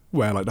year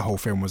where like the whole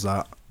film was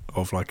that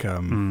of like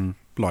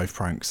live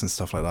pranks and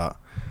stuff like that.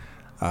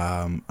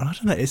 And I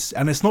don't know,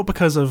 it's not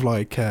because of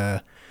like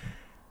that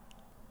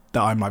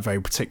I'm like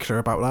very particular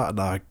about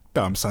that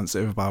I'm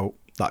sensitive about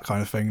that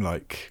kind of thing,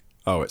 like,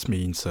 oh, it's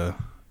mean to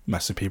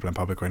mess with people in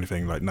public or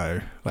anything. Like,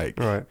 no, like,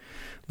 right.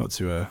 Not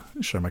to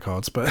show my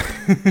cards, but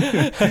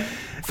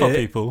for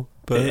people.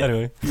 But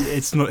anyway,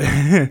 it's not.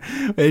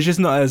 It's just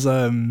not as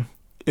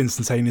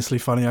instantaneously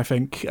funny, I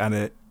think, and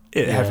it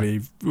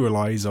heavily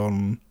relies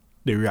on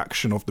the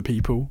reaction of the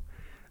people.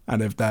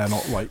 And if they're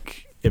not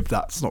like, if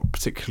that's not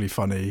particularly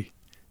funny,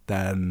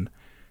 then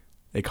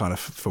it kind of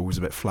falls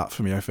a bit flat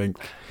for me, I think.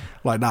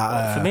 Like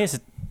that. For me, it's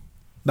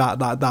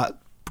that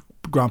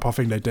grandpa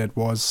thing they did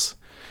was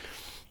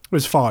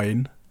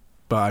fine,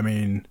 but I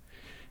mean,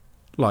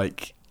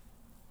 like,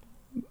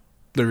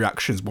 the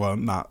reactions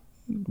weren't that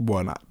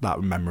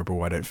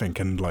memorable, I don't think,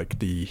 and like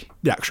the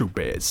actual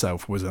bit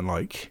itself wasn't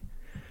like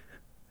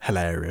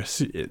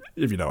hilarious,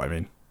 if you know what I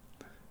mean.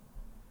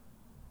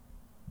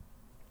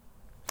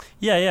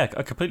 Yeah,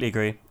 I completely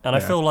agree. And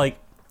I feel like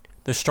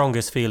the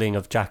strongest feeling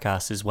of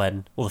Jackass is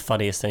or the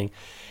funniest thing,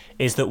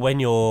 is that when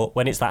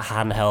it's that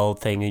handheld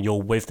thing and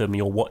you're with them,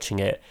 you're watching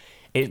it,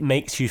 it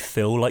makes you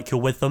feel like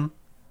you're with them.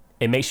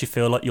 It makes you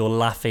feel like you're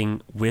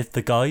laughing with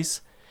the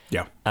guys.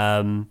 Yeah.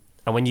 And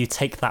when you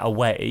take that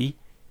away,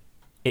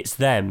 it's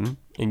them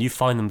and you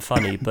find them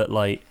funny, but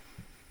like,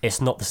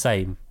 it's not the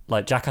same.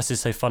 Like, Jackass is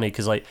so funny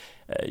because like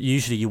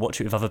usually you watch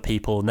it with other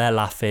people and they're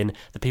laughing,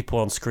 the people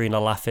on screen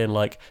are laughing,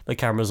 like the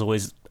camera's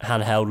always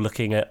handheld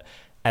looking at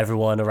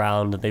everyone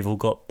around and they've all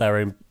got their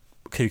own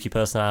kooky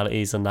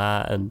personalities and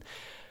that, and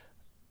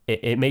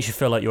it makes you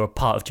feel like you're a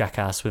part of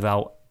Jackass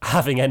without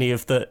having any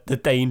of the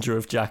danger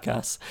of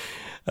Jackass.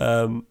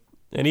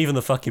 And even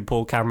the fucking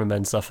poor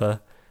cameramen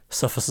suffer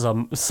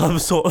some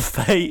sort of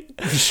fate,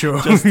 sure,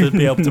 just to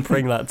be able to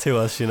bring that to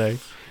us, you know.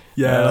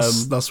 Yeah,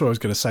 that's what I was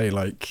going to say.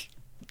 Like,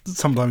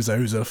 sometimes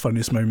those are the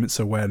funniest moments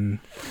are when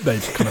they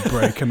kind of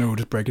break and they'll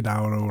just break it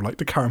down, or like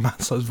the cameraman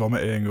starts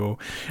vomiting, or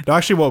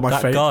actually what my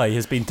that guy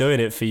has been doing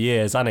it for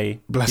years, hasn't he?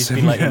 Bless him.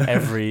 Been like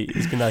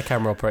he's been a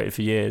camera operator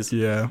for years.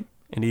 Yeah,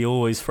 and he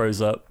always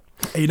throws up.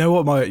 You know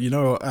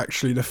what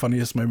actually the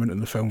funniest moment in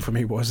the film for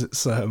me was,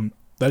 it's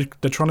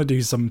they're trying to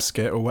do some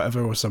skit or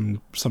whatever, or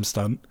some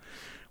stunt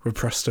with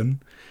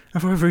Preston,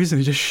 and for whatever reason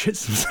he just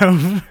shits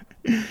himself.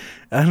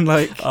 And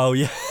like, oh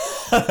yeah,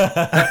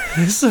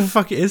 it's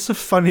the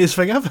funniest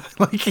thing ever.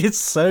 Like, it's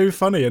so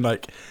funny, and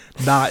like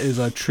that's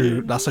a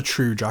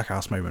true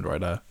Jackass moment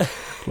right there.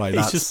 Like,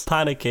 he's just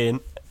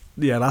panicking.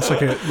 Yeah, that's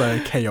like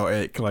a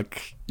chaotic,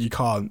 like, you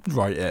can't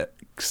write it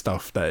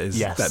stuff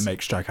that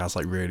makes Jackass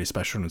like really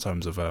special in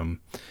terms of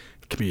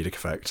comedic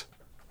effect.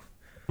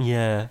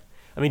 Yeah,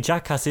 I mean,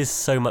 Jackass is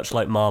so much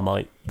like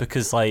Marmite,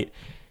 because like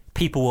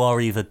people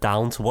are either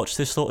down to watch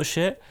this sort of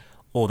shit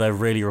or they're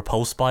really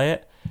repulsed by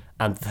it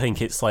and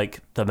think it's like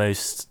the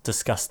most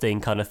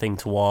disgusting kind of thing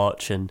to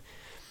watch, and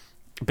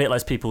a bit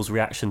like people's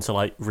reaction to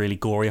like really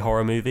gory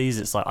horror movies.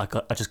 It's like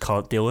I just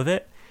can't deal with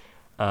it.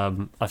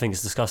 I think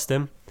it's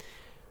disgusting.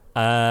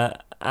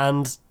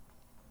 And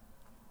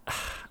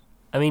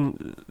I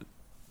mean,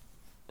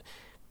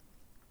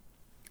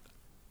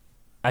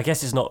 I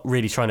guess it's not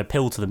really trying to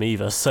appeal to them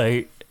either,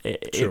 so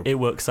it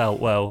works out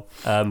well.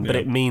 But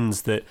it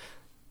means that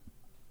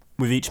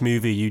with each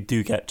movie you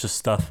do get just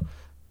stuff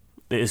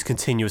that is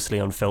continuously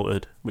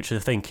unfiltered, which I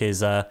think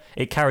is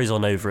it carries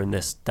on over in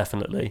this,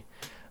 definitely.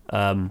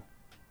 But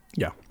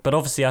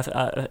obviously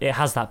it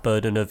has that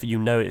burden of,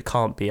 it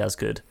can't be as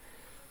good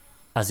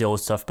as the old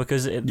stuff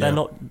because they're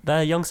not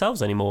their young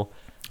selves anymore.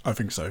 I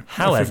think so.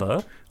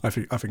 However, I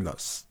think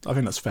that's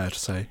fair to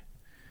say.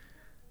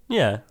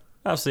 Yeah,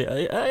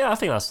 absolutely. I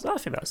think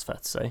that's fair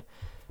to say.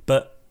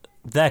 But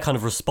their kind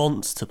of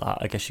response to that,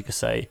 I guess you could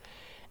say,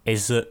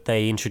 is that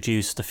they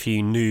introduced a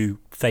few new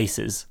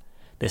faces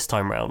this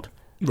time round.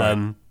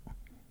 Right.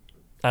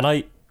 And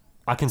I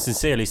can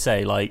sincerely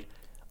say, like,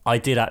 I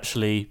did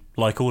actually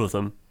like all of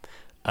them.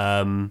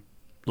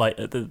 Like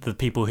the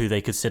people who they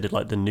considered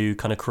like the new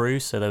kind of crew.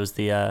 So there was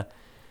the I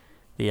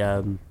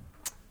don't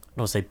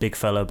want to say big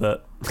fella,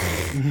 but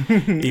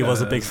he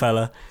was a big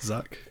fella.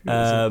 Zach.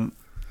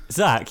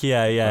 Zach,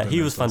 yeah, he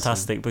know was if that's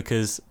fantastic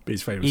because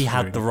He's famous he for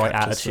had doing the right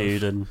capture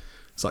attitude stuff. and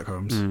Zach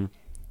Holmes.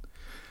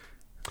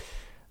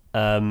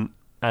 and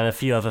a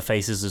few other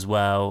faces as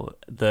well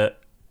that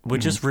were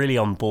just really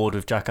on board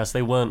with Jackass.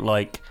 They weren't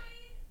like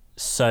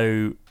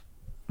so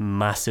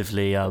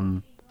massively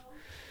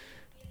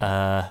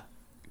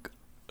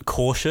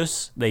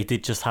cautious. They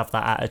did just have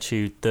that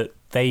attitude that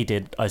they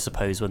did, I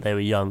suppose, when they were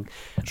young.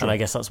 Sure. And I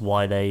guess that's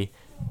why they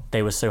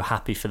were so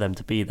happy for them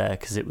to be there,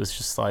 because it was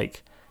just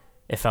like,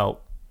 it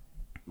felt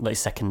like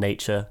second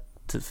nature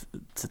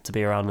to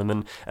be around them,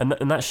 and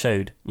that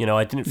showed. You know,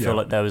 I didn't feel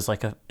like there was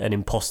like an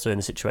imposter in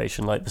the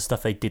situation. Like the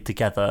stuff they did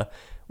together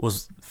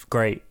was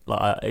great.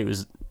 Like it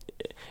was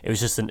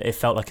just it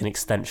felt like an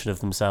extension of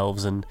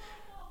themselves, and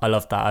I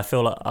loved that. I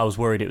feel like I was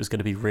worried it was going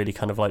to be really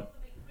kind of like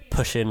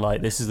pushing,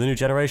 like, this is the new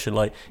generation,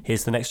 like,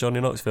 here's the next Johnny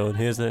Knoxville, and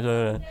here's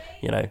the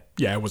you know.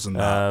 Yeah, it wasn't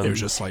that. It was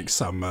just like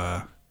some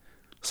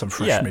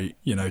fresh meat,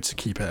 you know, to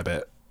keep it a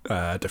bit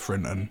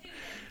different and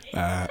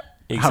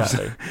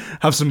exactly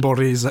have some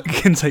bodies that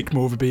can take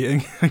more of a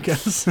beating, I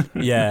guess.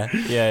 yeah,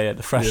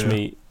 the fresh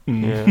meat.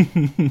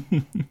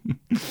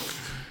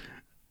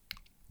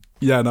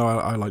 Yeah, no,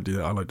 I like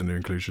the new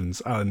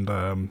inclusions, and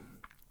and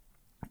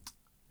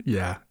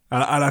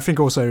I think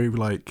also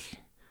like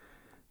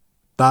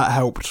that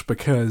helped,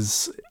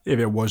 because if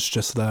it was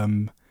just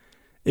them,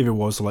 if it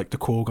was like the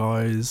core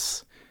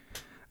guys,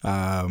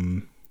 I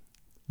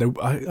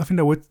think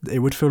it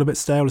would feel a bit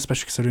stale,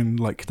 especially considering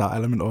like that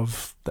element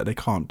of that they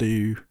can't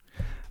do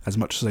as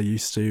much as they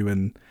used to,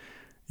 and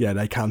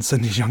they can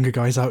send these younger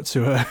guys out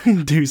to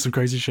do some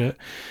crazy shit,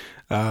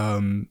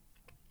 and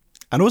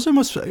also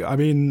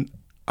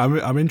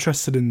I'm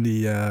interested in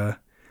the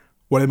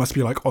what it must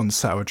be like on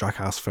set of a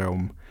Jackass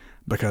film,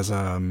 because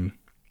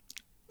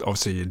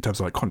obviously in terms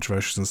of like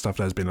controversies and stuff,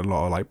 there's been a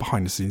lot of like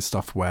behind the scenes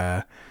stuff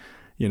where,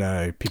 you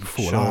know, people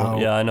fall out.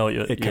 Yeah, I know what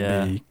you're. It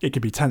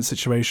could be tense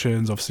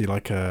situations. Obviously,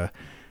 like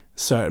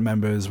certain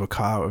members were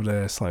cut out of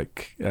this,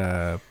 like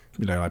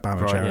you know, like Bam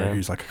and Jerry,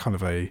 who's like a kind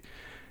of a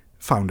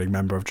founding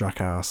member of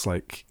Jackass.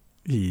 Like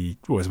he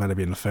was meant to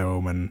be in the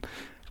film, and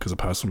because of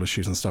personal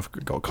issues and stuff,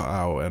 got cut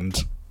out. And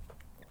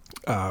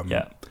I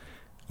think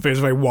it was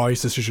a very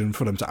wise decision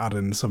for them to add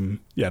in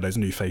some those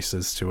new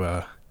faces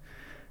to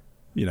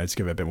you know, to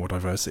give it a bit more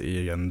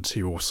diversity, and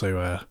to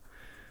also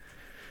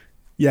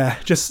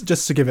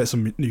just to give it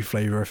some new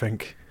flavour, I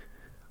think.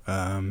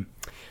 I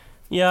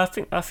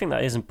think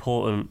that is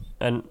important,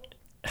 and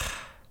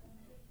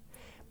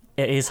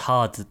it is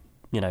hard to,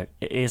 you know,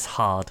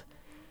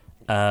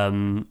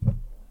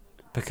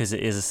 because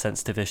it is a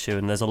sensitive issue,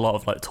 and there's a lot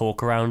of like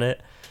talk around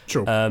it.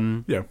 Sure.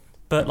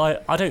 But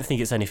like, I don't think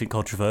it's anything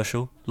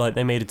controversial. Like,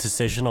 they made a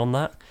decision on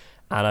that,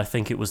 and I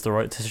think it was the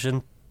right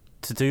decision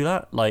to do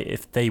that. Like,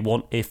 if they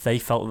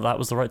felt that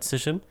was the right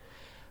decision,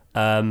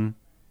 because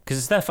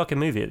it's their fucking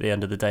movie at the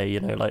end of the day, you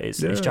know, like it's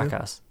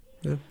Jackass.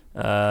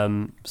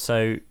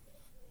 So,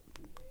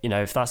 you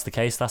know, if that's the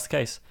case, that's the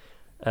case.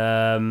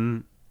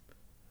 And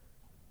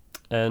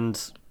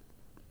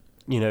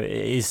you know, it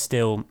is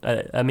still,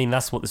 I mean,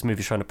 that's what this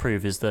movie's trying to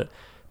prove, is that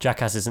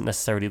Jackass isn't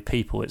necessarily the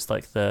people, it's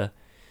like the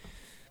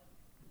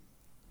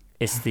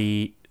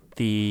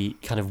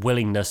kind of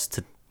willingness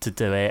to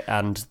do it,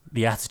 and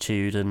the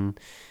attitude, and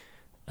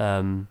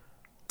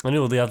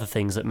all the other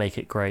things that make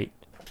it great.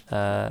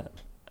 I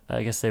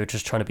guess they were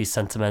just trying to be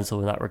sentimental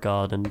in that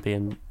regard and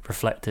being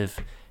reflective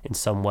in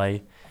some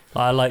way.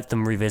 I like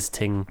them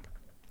revisiting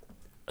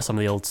some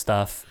of the old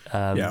stuff.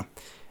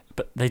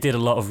 But they did a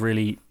lot of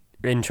really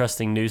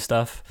interesting new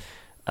stuff.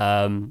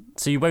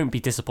 So you won't be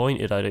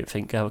disappointed, I don't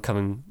think,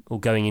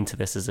 going into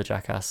this as a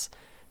Jackass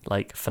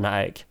like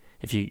fanatic,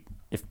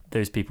 if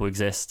those people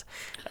exist.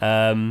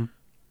 I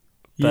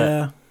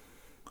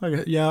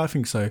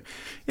think so.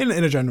 In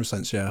a general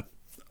sense, yeah.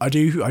 I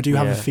do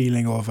have a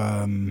feeling of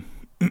and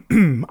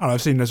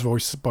I've seen this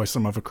voiced by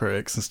some other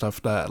critics and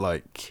stuff, that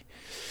like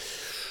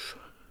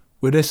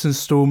with this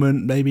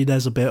installment, maybe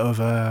there's a bit of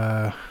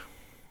a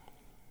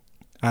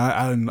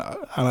and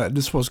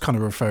this was kind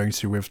of referring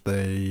to with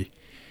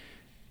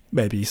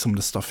maybe some of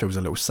the stuff feels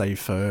a little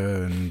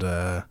safer,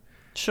 and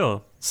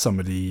sure, some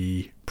of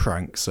the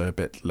pranks are a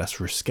bit less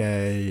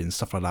risque and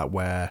stuff like that,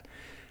 where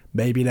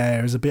maybe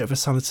there is a bit of a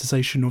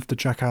sanitization of the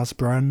Jackass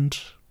brand,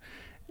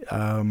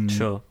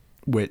 sure,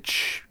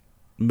 which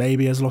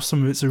maybe has lost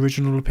some of its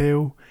original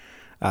appeal,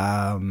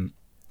 and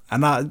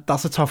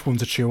that's a tough one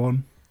to chew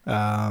on,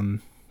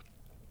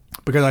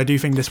 because I do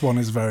think this one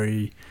is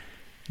very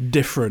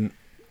different,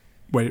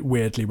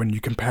 weirdly, when you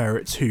compare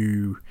it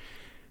to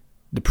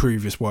the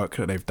previous work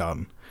that they've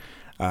done,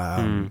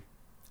 in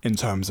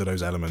terms of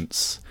those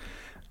elements,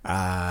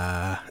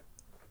 and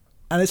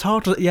it's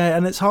hard to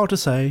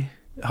say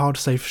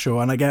for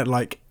sure. And again,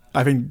 like,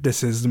 I think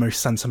this is the most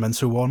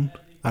sentimental one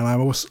and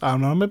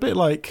I'm a bit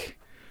like,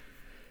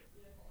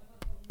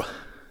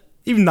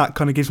 even that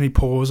kind of gives me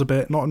pause a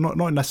bit, not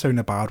necessarily in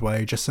a bad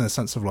way, just in a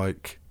sense of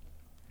like,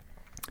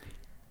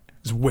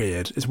 it's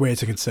weird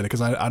to consider,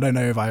 because I don't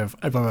know if I've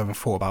ever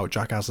thought about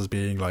Jackass as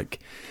being like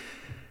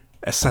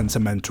a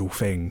sentimental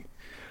thing.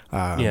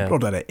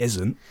 Not that it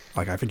isn't,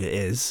 like I think it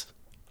is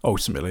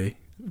ultimately,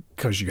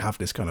 because you have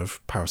this kind of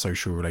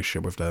parasocial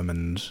relationship with them,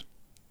 and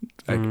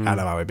and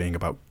about it being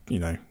about, you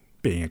know,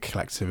 being a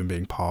collective and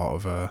being part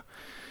of a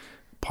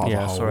whole.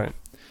 That's right.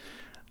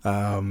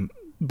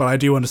 But I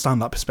do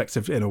understand that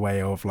perspective in a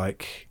way of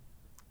like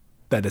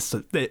that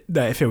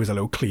it feels a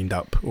little cleaned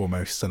up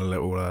almost, and a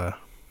little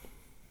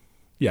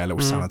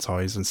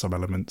sanitized in some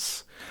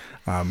elements,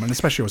 and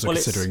especially also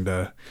considering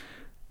the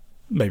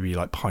maybe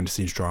like behind the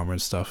scenes drama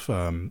and stuff.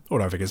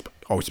 Although I think it's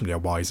ultimately a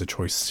wiser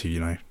choice to, you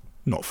know,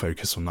 not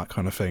focus on that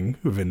kind of thing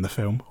within the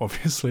film,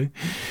 obviously.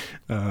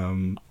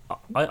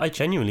 I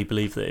genuinely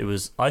believe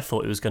that I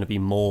thought it was going to be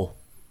more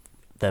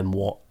than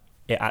what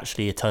it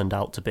actually turned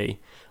out to be.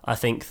 I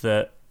think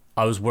that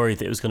I was worried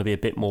that it was going to be a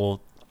bit more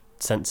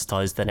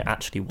sensitized than it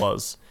actually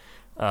was.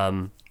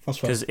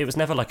 Because it was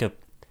never like there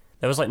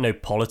was like no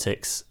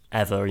politics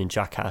ever in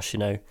Jackass, you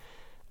know.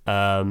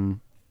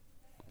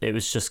 It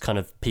was just kind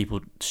of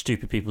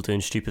stupid people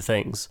doing stupid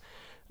things.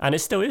 And it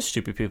still is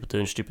stupid people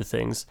doing stupid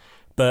things.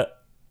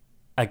 But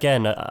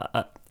again,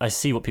 I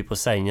see what people are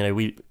saying. You know,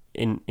 we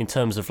in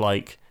terms of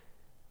like,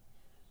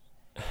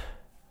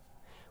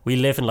 we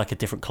live in like a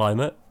different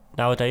climate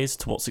nowadays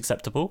to what's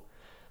acceptable.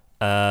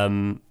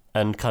 And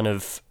kind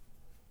of,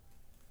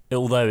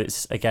 although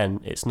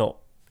it's not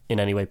in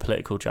any way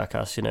political,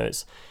 Jackass, you know,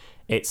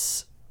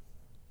 it's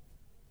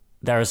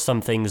there are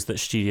some things that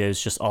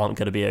studios just aren't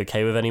going to be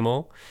okay with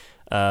anymore.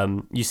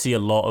 You see a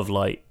lot of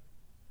like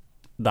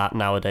that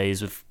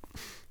nowadays with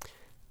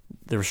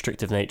the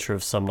restrictive nature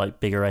of some like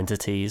bigger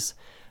entities,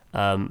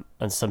 and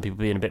some people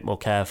being a bit more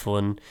careful.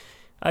 And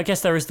I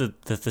guess there is the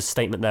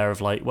statement there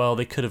of like, well,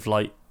 they could have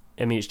like,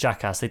 I mean, it's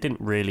Jackass. They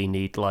didn't really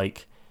need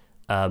like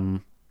a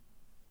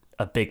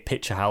big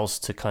picture house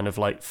to kind of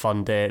like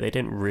fund it. They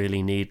didn't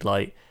really need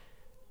like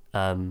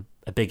a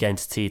big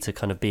entity to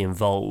kind of be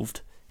involved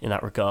in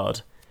that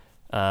regard.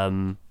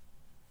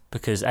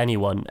 Because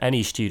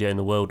any studio in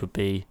the world would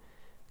be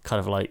kind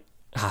of like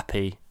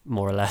happy,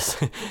 more or less,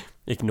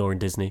 ignoring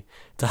Disney,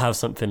 to have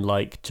something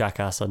like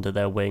Jackass under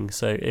their wing.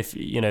 So if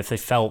they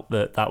felt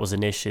that was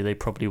an issue, they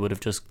probably would have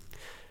just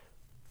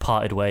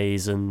parted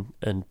ways and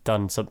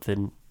done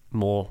something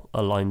more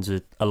aligned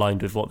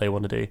with what they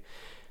want to do.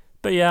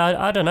 But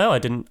yeah, I don't know. I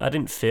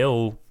didn't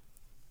feel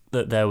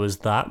that there was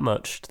that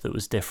much that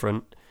was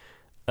different.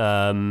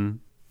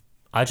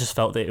 I just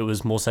felt that it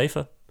was more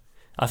safer.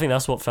 I think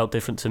that's what felt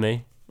different to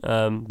me.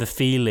 The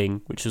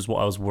feeling, which is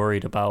what I was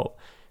worried about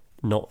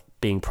not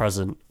being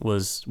present,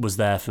 was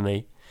there for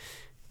me.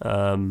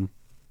 And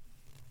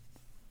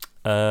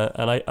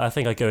I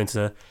think I go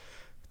into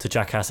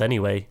Jackass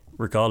anyway,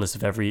 regardless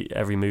of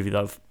every movie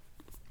that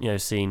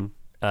I've seen,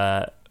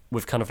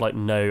 with kind of like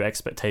no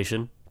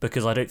expectation,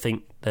 because I don't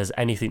think there's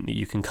anything that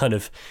you can kind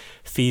of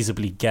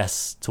feasibly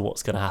guess to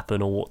what's going to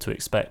happen or what to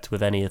expect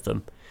with any of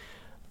them.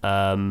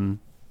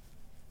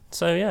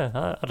 So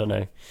yeah, I don't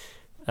know.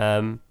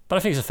 But I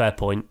think it's a fair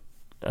point.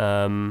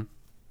 And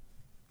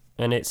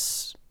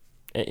it's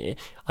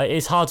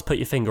hard to put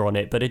your finger on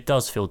it, but it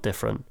does feel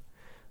different.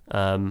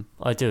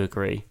 I do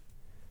agree.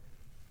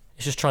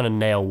 It's just trying to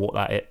nail what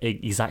that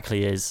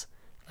exactly is.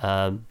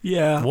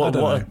 What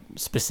are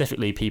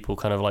specifically people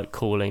kind of like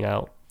calling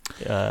out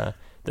that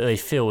they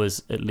feel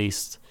is at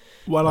least.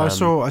 Well, I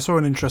saw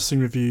an interesting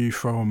review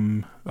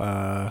from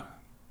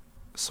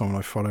someone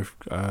I follow,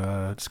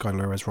 this guy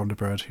Lores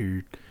Ronderbird,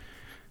 who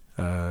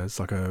is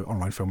like an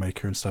online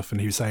filmmaker and stuff, and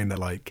he was saying that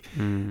like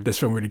this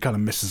film really kind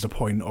of misses the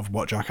point of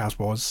what Jackass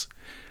was,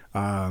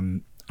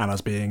 and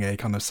as being a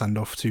kind of send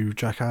off to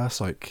Jackass.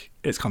 Like,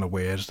 it's kind of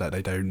weird that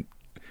they don't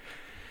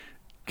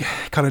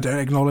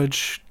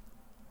acknowledge.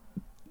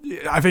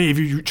 I think if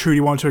you truly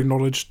want to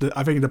acknowledge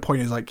I think the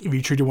point is like, if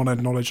you truly want to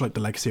acknowledge like the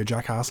legacy of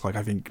Jackass, like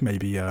I think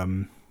maybe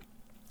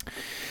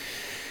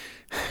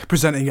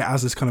presenting it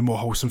as this kind of more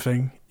wholesome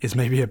thing is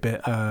maybe a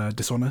bit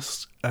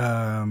dishonest.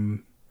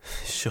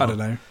 Sure. I don't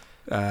know.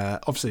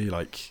 Obviously,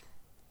 like,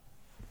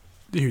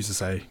 who's to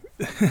say?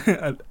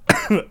 At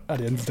the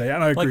end of the day,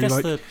 and I agree.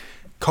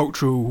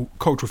 Cultural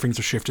things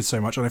have shifted so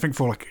much, and I think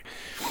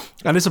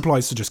and this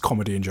applies to just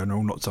comedy in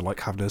general, not to like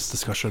have this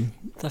discussion.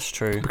 That's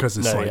true. Because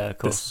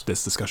it's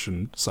this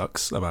discussion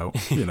sucks about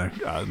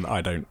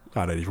I don't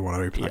even want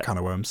to open that can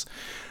of worms.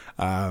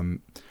 I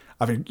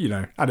think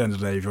at the end of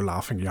the day, if you're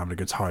laughing, you're having a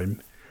good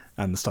time,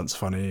 and the stunts are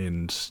funny,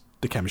 and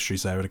the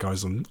chemistry's there with the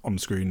guys on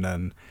screen,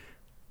 then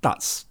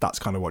that's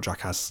kind of what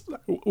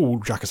all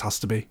Jackass has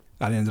to be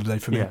at the end of the day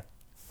for me.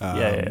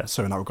 Yeah.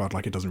 So in that regard,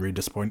 like, it doesn't really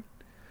disappoint.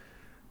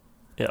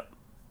 Yeah.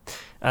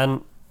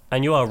 And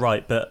you are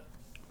right, but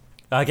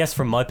I guess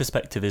from my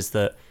perspective is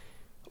that,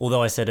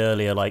 although I said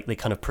earlier, like, they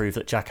kind of prove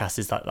that Jackass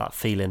is that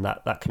feeling,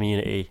 that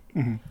community,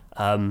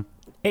 it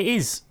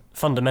is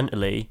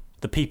fundamentally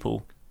the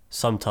people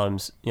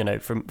sometimes, you know,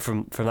 from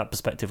that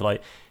perspective,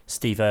 like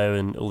Steve-O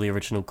and all the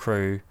original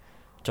crew,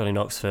 Johnny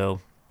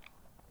Knoxville,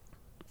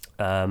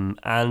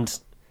 and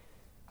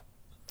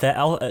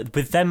they're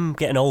with them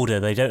getting older,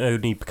 they don't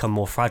only become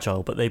more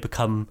fragile, but they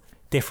become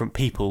different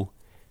people.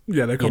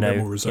 Yeah, they become a bit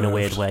more reserved in a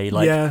weird way.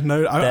 Like, yeah,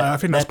 no, I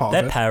think that's part of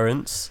it. Their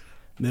parents,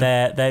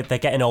 they're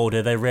getting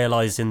older. They're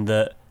realizing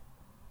that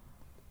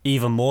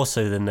even more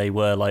so than they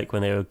were like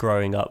when they were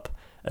growing up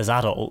as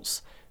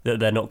adults, that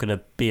they're not going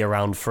to be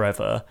around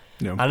forever.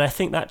 Yeah. And I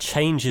think that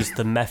changes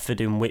the method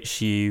in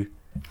which you,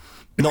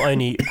 not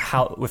only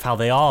how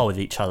they are with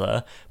each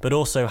other, but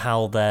also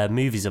how their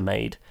movies are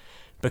made.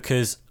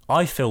 Because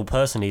I feel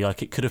personally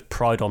like it could have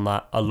pried on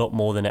that a lot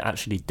more than it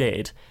actually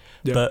did.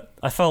 Yeah. But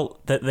I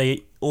felt that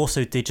they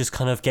also did just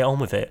kind of get on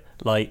with it.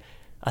 Like,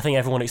 I think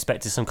everyone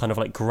expected some kind of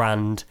like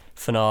grand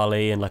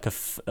finale and like a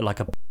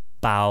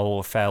bow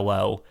or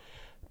farewell,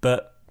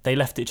 but they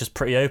left it just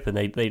pretty open.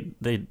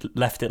 They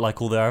left it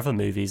like all their other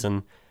movies,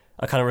 and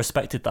I kind of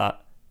respected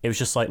that. It was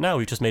just like, no,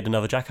 we've just made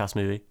another Jackass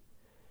movie.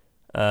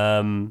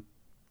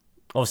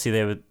 Obviously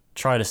they were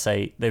trying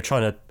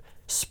to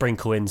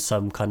sprinkle in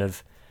some kind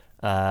of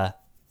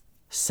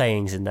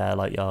sayings in there,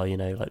 like, oh, you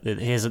know, like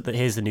here's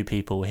the new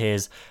people,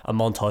 here's a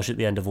montage at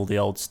the end of all the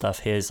old stuff,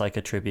 here's like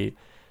a tribute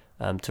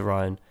to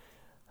Ryan,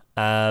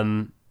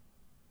 and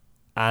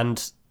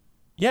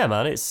yeah,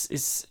 man,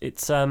 it's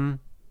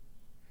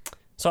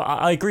so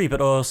I agree,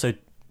 but I also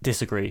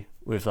disagree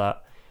with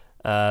that,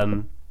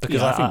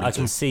 because I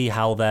can see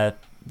how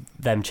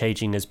them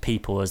changing as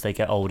people as they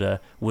get older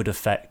would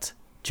affect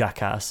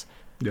Jackass.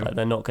 Yeah. Like,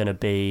 they're not going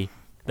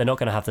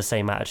to have the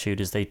same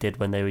attitude as they did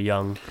when they were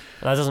young. And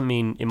that doesn't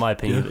mean, in my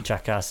opinion, that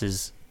Jackass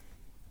is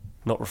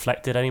not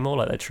reflected anymore,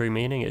 like their true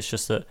meaning. It's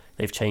just that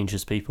they've changed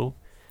as people.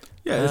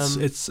 Yeah,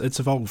 it's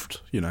evolved,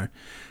 you know.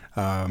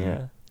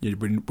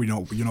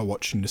 You're not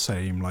watching the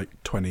same like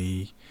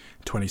 20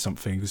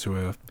 somethings who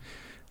are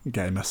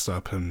getting messed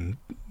up and,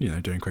 you know,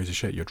 doing crazy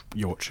shit.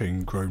 You're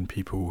watching grown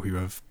people who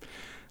have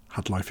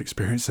had life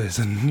experiences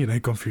and, you know,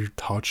 gone through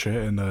hard shit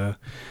and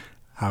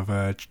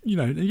have you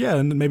know, yeah,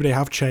 and maybe they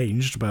have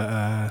changed,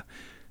 but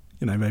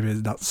you know, maybe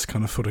that's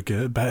kind of for the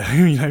good, but,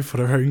 you know, for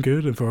their own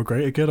good and for a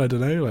greater good. I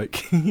don't know.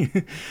 Like, I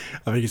think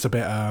it's a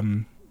bit.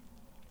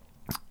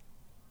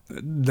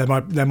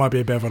 There might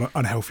be a bit of an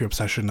unhealthy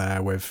obsession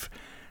there with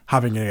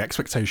having an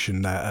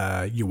expectation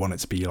that you want it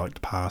to be like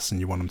the past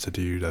and you want them to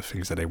do the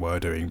things that they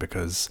were doing,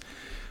 because,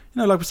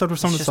 you know, like we said with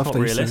some of the stuff they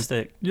used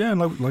to, yeah,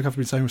 and like I've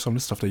been saying with some of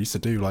the stuff they used to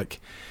do, like,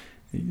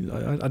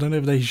 I don't know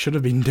if they should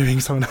have been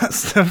doing some of that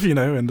stuff, you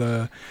know, and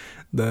the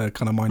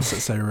kind of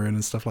mindsets they were in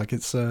and stuff. Like,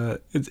 it's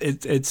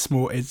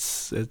more,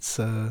 it's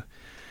you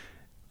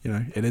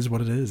know, it is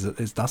what it is.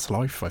 That's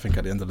life, I think,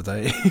 at the end of the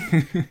day.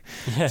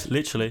 Yeah,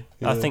 literally.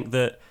 Yeah. I think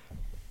that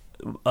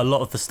a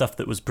lot of the stuff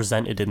that was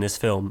presented in this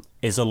film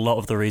is a lot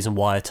of the reason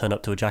why I turn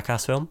up to a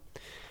Jackass film.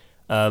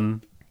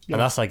 And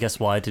that's, I guess,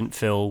 why I didn't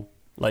feel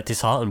like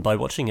disheartened by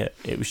watching it.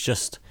 It was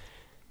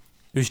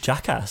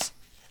Jackass.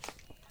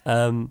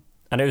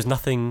 And it was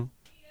nothing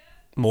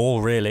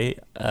more, really,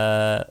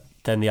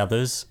 than the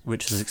others,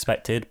 which was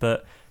expected,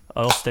 but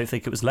I also don't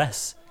think it was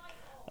less.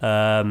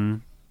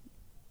 So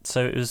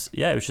it was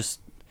just...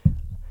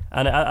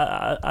 And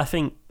I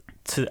think,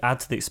 to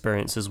add to the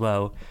experience as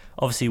well,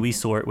 obviously we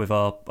saw it with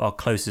our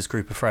closest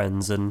group of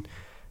friends, and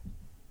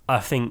I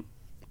think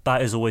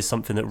that is always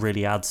something that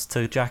really adds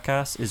to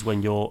Jackass, is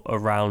when you're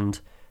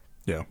around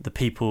the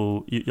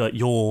people, like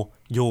your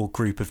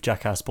group of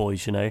Jackass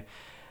boys, you know,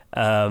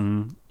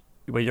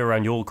 when you're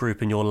around your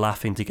group and you're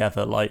laughing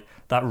together, like,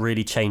 that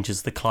really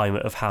changes the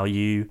climate of how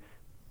you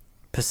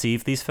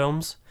perceive these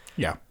films.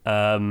 Yeah.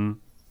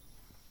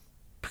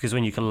 Because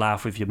when you can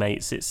laugh with your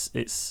mates,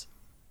 it's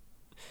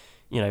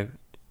you know,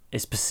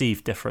 it's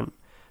perceived different.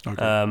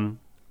 Okay.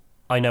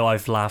 I know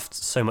I've laughed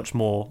so much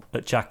more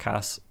at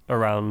Jackass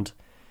around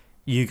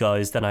you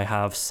guys than I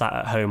have sat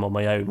at home on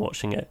my own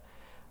watching it.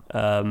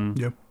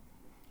 Yep.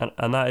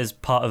 And that is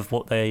part of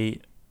what they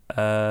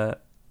kind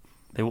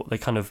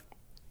of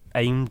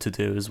aim to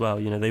do as well.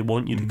 You know, they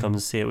want you to come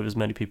and see it with as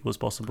many people as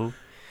possible.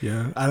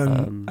 Yeah,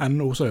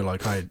 and also,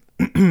 like, I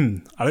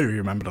don't really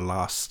remember the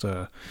last.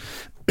 I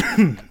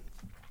don't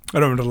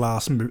remember the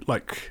last,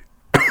 like,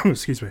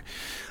 excuse me,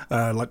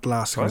 like the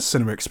last kind of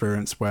cinema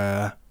experience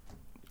where,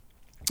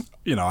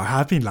 you know, I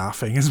have been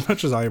laughing as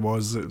much as I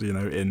was, you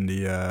know, in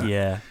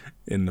the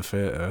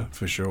theatre,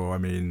 for sure. I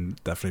mean,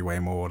 definitely way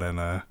more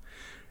than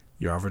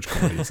your average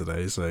comedy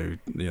today. So,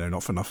 you know,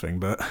 not for nothing,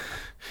 but,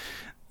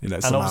 you know,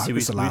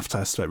 it's a laugh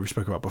test that we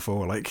spoke about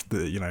before. Like,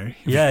 you know,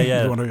 if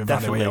you want to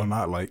evaluate on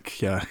that,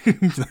 like, yeah,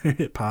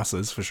 it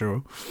passes for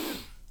sure.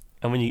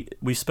 And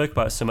we spoke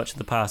about it so much in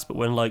the past, but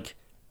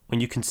when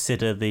you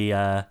consider the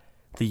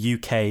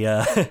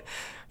UK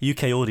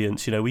UK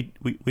audience, you know, we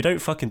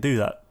don't fucking do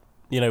that.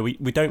 You know,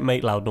 we don't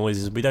make loud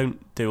noises, we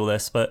don't do all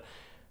this, but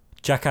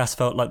Jackass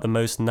felt like the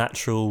most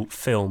natural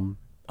film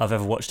I've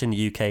ever watched in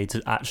the UK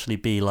to actually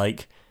be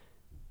like,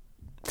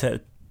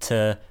 to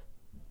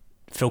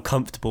feel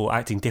comfortable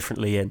acting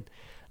differently in.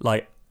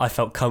 Like, I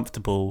felt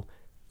comfortable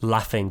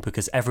laughing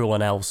because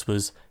everyone else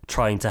was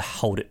trying to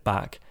hold it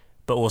back,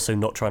 but also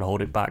not trying to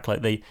hold it back.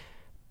 Like they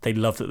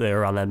loved that they were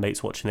around their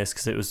mates watching this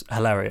because it was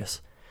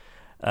hilarious,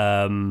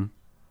 and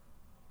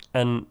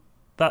that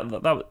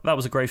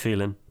was a great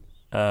feeling.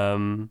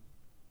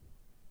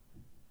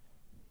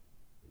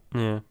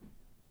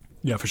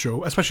 Yeah, for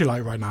sure. Especially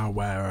like right now,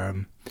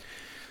 where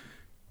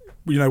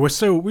we're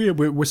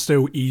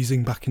still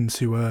easing back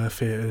into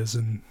theatres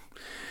and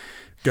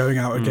going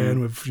out again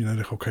with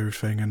the whole COVID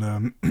thing, and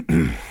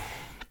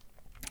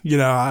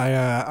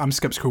I'm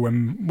skeptical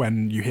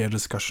when you hear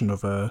discussion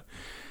of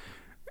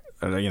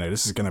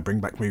this is going to bring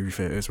back movie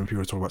theatres when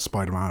people talk about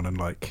Spider-Man and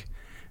like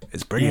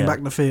it's bringing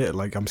back the theatre.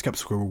 Like I'm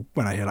skeptical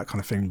when I hear that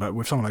kind of thing, but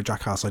with something like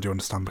Jackass, I do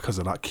understand because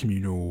of that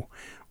communal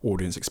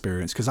audience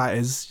experience, because that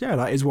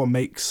is what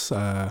makes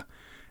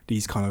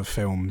these kind of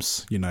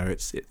films.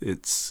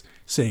 It's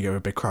seeing it with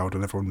a big crowd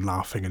and everyone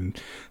laughing and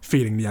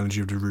feeling the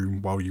energy of the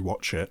room while you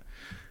watch it.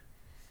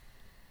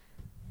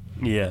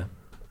 Yeah,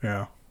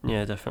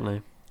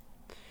 definitely.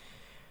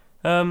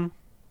 What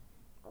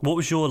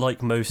was your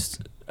like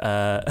most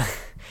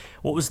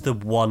what was the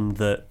one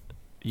that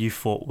you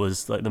thought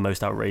was like the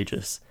most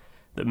outrageous,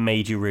 that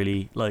made you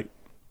really like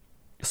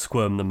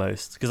squirm the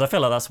most? Because I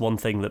feel like that's one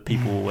thing that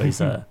people always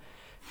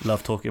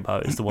love talking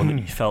about, is the one that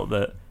you felt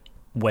that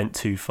went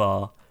too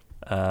far,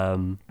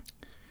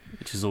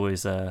 which is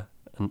always a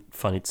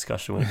funny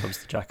discussion when it comes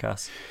to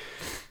Jackass.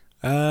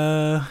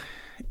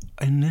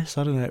 In this,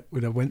 I don't know,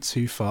 when I went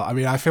too far. I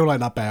mean, I feel like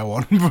that bear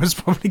one was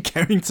probably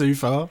going too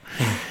far.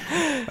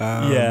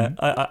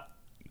 I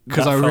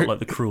felt like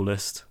the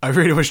cruelest. I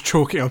really was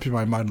chalking up in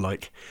my mind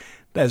like,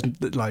 there's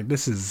like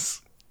this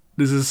is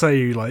so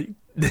like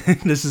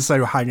this is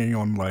so hanging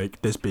on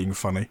like this being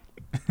funny.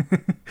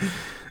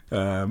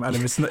 And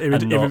if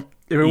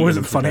it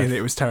wasn't funny and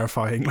it was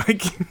terrifying,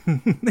 like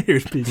it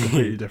would be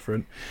completely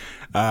different.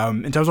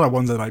 In terms of like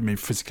ones that like made me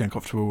physically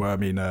uncomfortable, I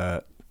mean,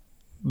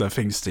 the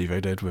thing Steve-O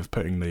did with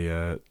putting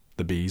the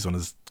bees on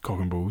his cock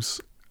and balls.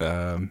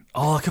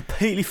 I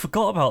completely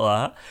forgot about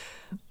that.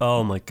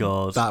 Oh my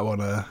god, that one.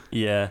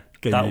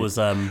 That was.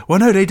 Well,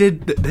 no, they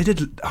did.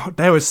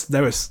 There was.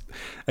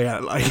 Yeah,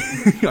 like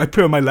I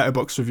put in my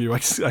letterbox review. I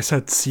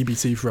said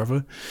CBT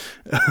forever,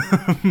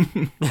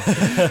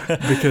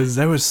 because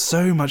there was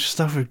so much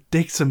stuff with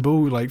dicks and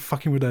ball like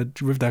fucking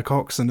with their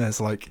cocks, and there's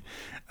like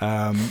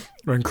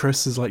when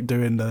Chris is like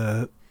doing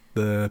the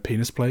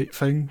penis plate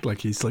thing, like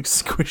he's like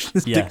squishing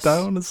his dick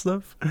down and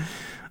stuff.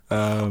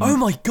 Oh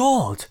my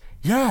god,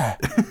 yeah,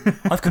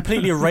 I've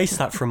completely erased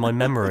that from my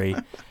memory.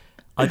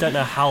 I don't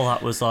know how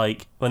that was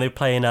like when they were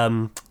playing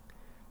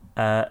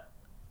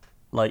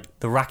like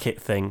the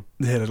racket thing.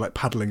 Yeah, they're like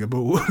paddling a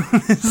ball.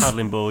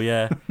 Paddling ball,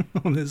 yeah.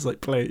 On this like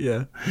plate,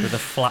 yeah. With a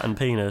flattened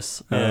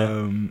penis.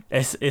 Yeah.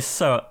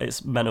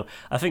 It's mental.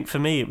 I think for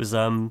me it was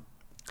a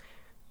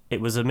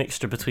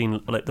mixture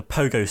between like the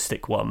pogo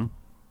stick one.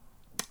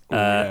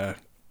 Where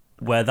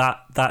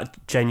that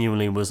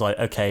genuinely was like,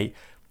 okay,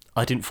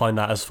 I didn't find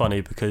that as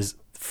funny because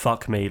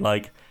fuck me,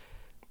 like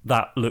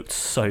that looked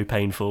so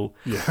painful.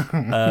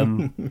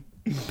 Yeah.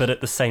 But at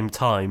the same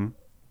time,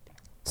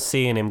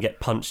 seeing him get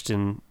punched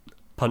in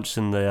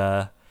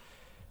the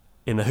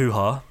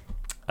hoo-ha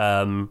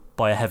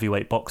by a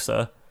heavyweight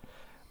boxer,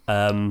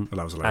 that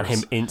was hilarious. and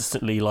him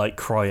instantly like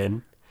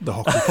crying. The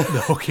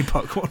hockey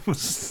puck one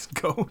was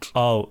gold.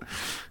 Oh,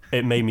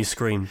 it made me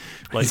scream.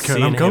 Like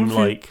seeing him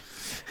like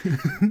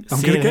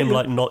seeing him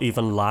like not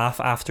even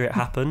laugh after it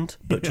happened,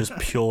 but just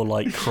pure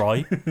like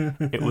cry.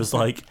 It was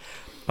like,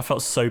 I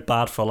felt so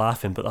bad for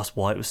laughing, but that's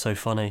why it was so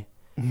funny.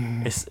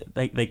 It's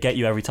they get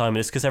you every time, and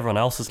it's because everyone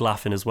else is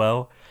laughing as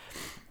well.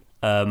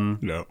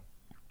 No,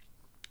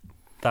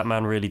 that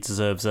man really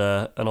deserves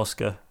an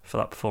Oscar for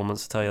that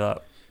performance. I tell you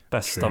that,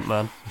 best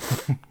stuntman.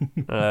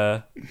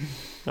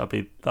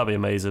 That'd be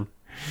amazing.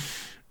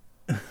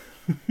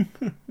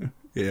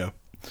 Yeah.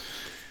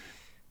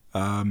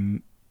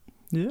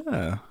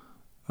 Yeah.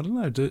 I don't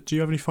know. Do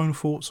you have any final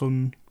thoughts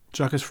on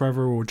Jackass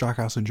Forever or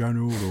Jackass in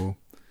general, or?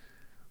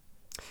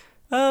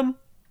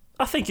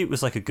 I think it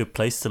was like a good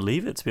place to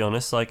leave it, to be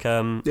honest. Like,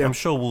 I'm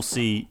sure we'll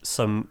see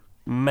some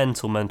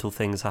mental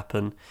things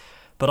happen,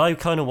 but I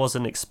kind of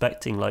wasn't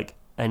expecting like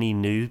any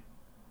new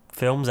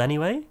films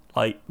anyway.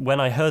 Like when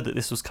I heard that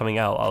this was coming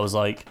out, I was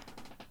like,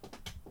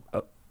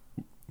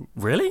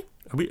 really?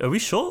 Are we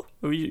sure?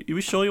 Are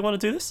we sure you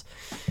want to do this?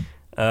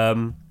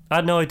 I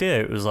had no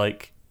idea it was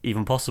like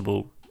even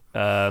possible.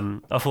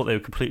 I thought they were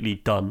completely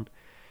done.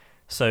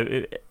 So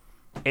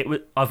it was.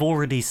 I've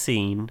already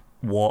seen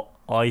what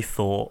I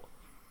thought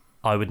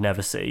I would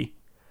never see.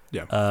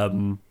 Yeah.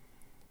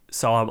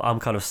 So I'm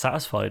kind of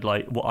satisfied.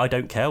 Like, I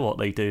don't care what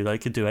they do. They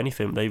could do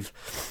anything. They've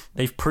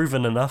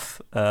proven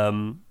enough,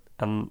 and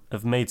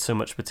have made so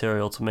much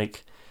material to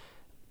make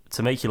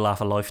you laugh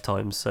a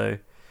lifetime. So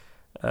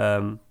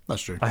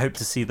that's true. I hope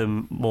to see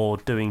them more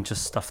doing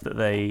just stuff that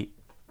they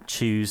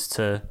choose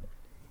to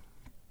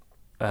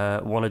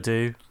want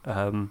to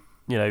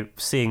do.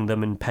 Seeing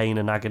them in pain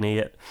and agony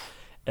at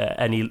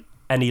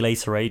any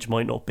later age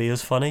might not be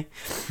as funny.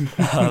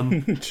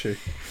 True.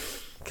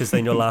 because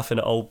then you're laughing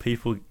at old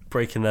people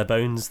breaking their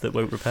bones that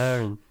won't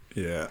repair. And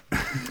Yeah.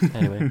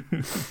 anyway,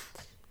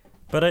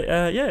 but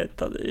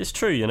it's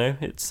true. You know,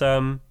 it's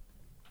a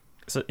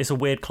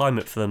weird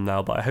climate for them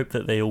now. But I hope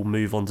that they all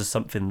move on to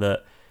something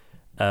that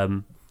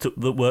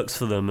that works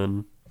for them.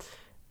 And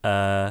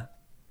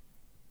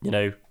you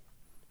know,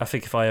 I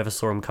think if I ever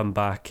saw them come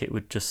back, it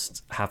would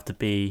just have to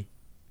be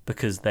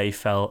because they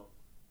felt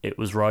it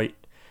was right.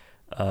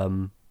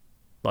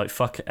 Like,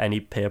 fuck any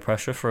peer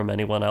pressure from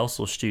anyone else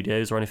or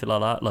studios or anything like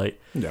that. Like,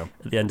 Yeah.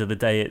 at the end of the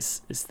day, it's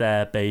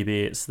their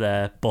baby, it's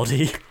their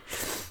body.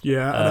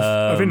 Yeah, and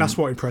I think that's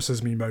what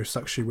impresses me most,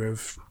 actually,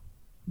 with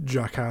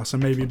Jackass.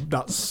 And maybe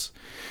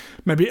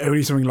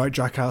only something like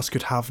Jackass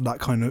could have that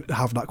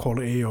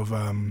quality of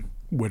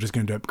we're just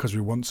going to do it because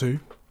we want to.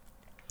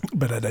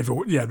 But they've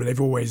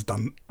always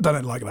done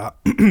it like that.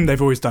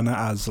 They've always done it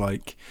as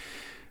like,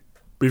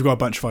 we've got a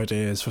bunch of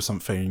ideas for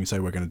something,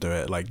 so we're going to do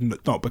it. Like,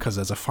 not because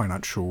there's a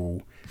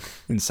financial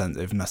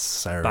incentive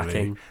necessarily.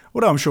 Backing.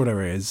 Although I'm sure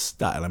there is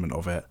that element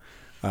of it.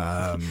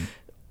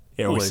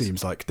 It always Always.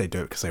 seems like they do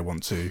it because they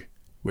want to,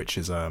 which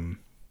is,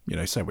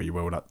 say what you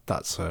will,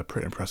 that's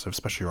pretty impressive,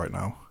 especially right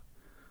now.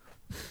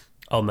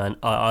 Oh man,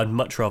 I'd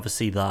much rather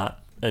see that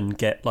and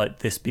get like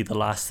this be the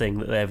last thing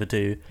that they ever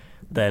do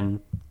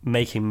than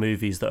making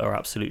movies that are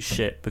absolute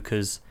shit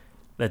because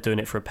they're doing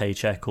it for a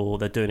paycheck or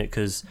they're doing it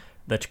because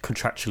they're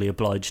contractually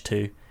obliged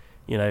to,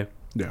 you know.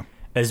 Yeah.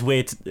 As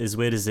weird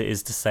as it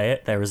is to say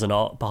it, there is an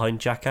art behind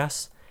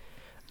Jackass,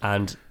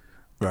 and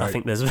Right. I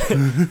think there's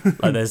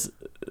it's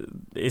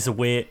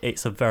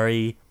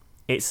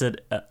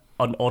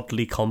an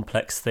oddly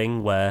complex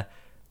thing where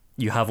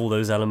you have all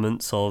those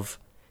elements of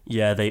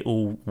they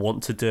all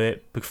want to do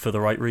it for the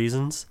right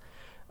reasons,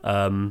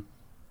 and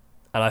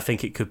I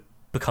think it could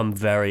become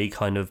very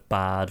kind of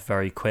bad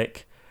very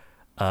quick.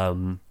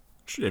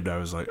 If there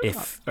was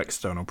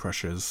external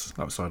pressures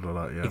outside of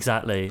that, yeah.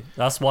 Exactly.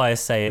 That's why I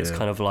say it's Yeah.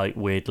 kind of like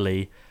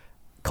weirdly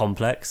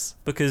complex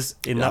because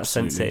in that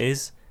sense it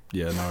is.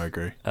 Yeah, no, I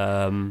agree.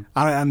 And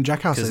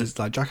Jackass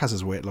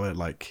is weird.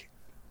 Like,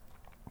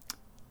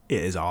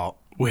 it is art.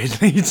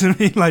 Weirdly to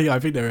me, like I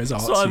think there is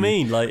art. That's what I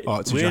mean. Like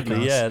art to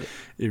weirdly, Jackass. yeah.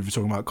 If you're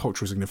talking about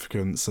cultural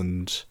significance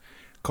and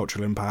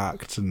cultural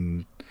impact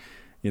and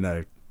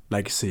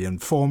legacy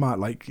and format,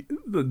 like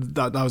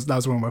that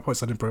was one of my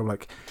points I didn't bring up.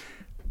 Like,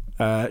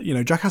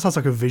 Jackass has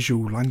like a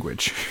visual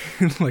language.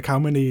 Like, how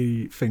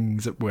many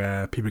things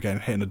where people are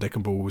getting hit in the dick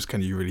and balls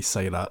can you really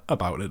say that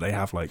about it? They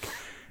have like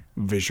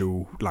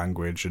visual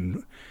language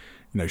and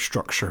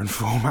structure and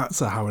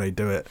formats of how they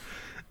do it.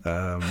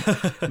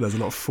 There's a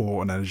lot of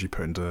thought and energy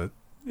put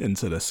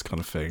into this kind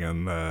of thing,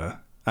 and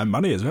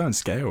money as well, and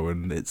scale,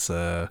 and it's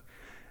a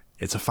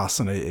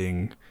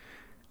fascinating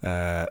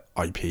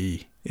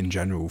IP in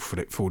general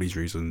for these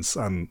reasons.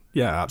 And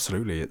yeah,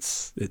 absolutely,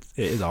 it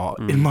is art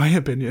in my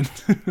opinion.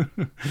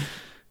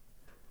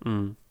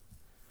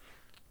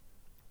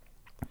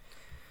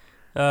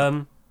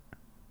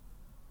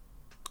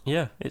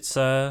 Yeah, it's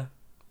I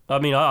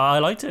mean, I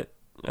liked it.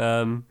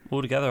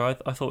 Altogether, I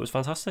thought it was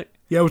fantastic.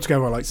 Yeah,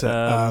 altogether I liked it.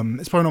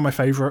 It's probably not my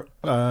favourite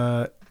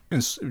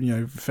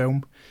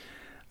film.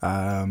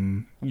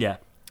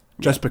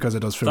 Just because it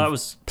does feel that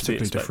was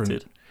particularly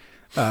different.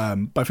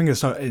 But I think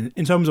it's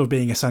in terms of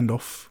being a send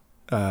off,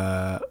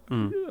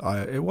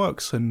 it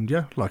works, and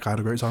yeah, like I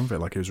had a great time with it.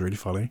 Like, it was really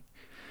funny.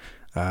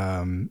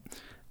 Didn't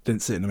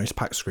sit in the most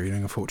packed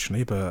screening,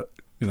 unfortunately, but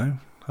had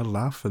a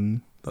laugh,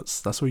 and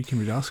that's all you can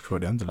really ask for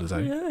at the end of the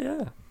day.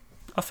 Yeah.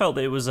 I felt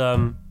that it was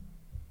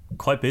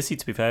quite busy,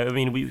 to be fair. I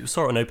mean, we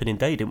saw it on opening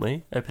day, didn't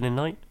we? Opening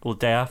night or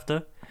day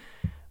after,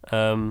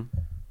 or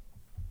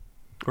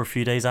a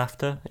few days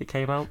after it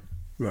came out.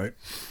 Right.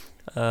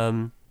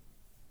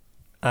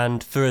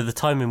 And for the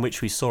time in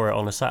which we saw it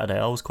on a Saturday,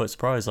 I was quite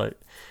surprised. Like,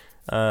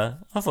 I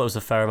thought it was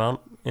a fair amount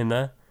in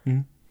there.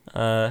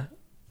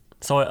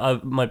 So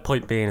my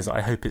point being is that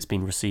I hope it's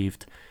been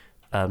received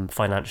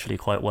financially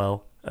quite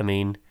well. I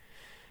mean,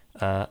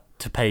 to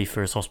pay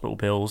for his hospital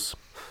bills,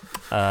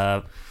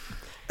 they're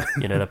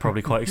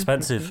probably quite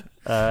expensive.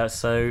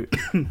 So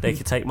they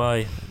could take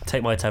my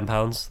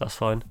 £10. That's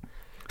fine.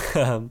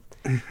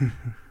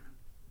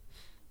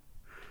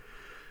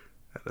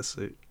 Let's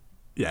see.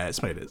 Yeah,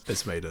 it's made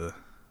its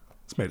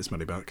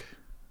money back.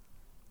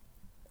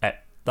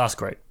 That's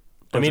great.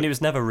 I mean, it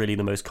was never really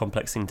the most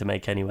complex thing to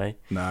make anyway.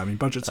 No, I mean,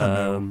 budget 10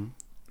 mil,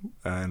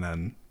 and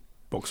then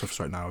box office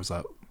right now is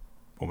at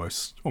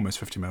almost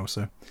 50 mil.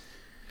 So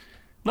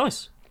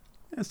nice.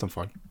 Yeah, it's done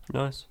fine.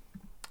 Nice.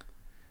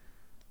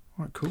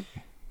 All right, cool.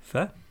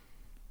 Fair.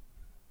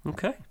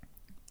 Okay.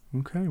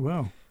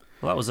 Well,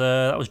 that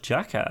was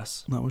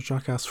Jackass. That was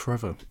Jackass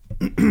Forever.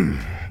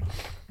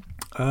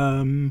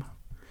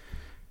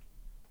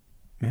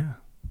 Yeah.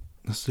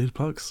 Let's do the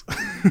plugs.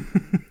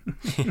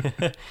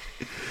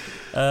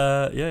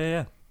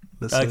 Yeah.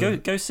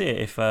 Go see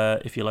it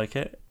if you like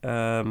it.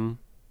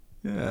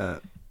 Yeah.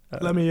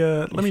 Let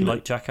me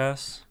like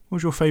Jackass.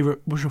 What's your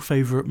favourite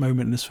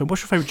moment in this film?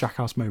 What's your favourite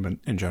Jackass moment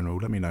in general?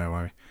 Let me know.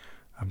 I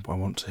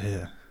want to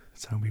hear.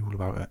 Tell me all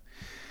about it.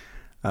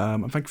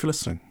 And thank you for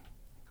listening.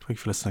 Thank you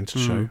for listening to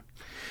the show.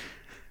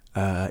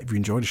 If you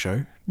enjoy the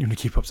show, you want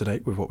to keep up to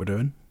date with what we're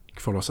doing, you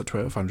can follow us at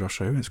Twitter, Final Draft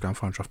Show, Instagram,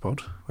 Final Draft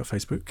Pod, at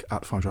Facebook,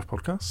 at Final Draft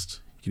Podcast.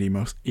 You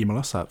can email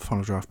us at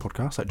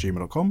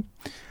finaldraftpodcast@gmail.com.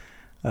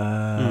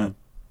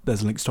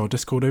 There's links to our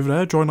Discord over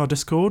there. Join our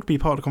Discord, be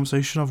part of the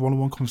conversation, have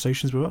one-on-one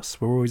conversations with us.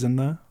 We're always in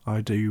there. I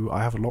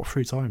have a lot of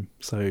free time,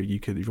 so you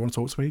could, if you want to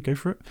talk to me, go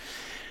for it.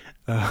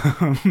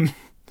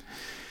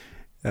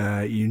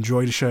 You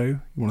enjoy the show,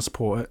 you want to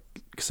support it,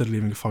 consider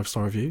leaving a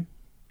 5-star review,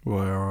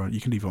 or you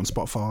can leave it on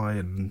Spotify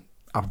and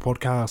Apple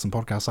Podcasts and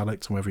Podcast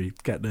Addict, and wherever you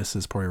get this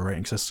is probably a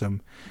rating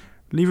system.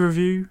 Leave a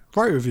review,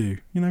 write a review,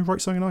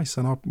 write something nice,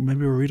 and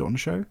maybe we'll read it on the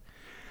show.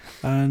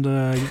 And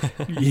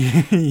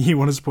you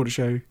want to support the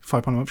show,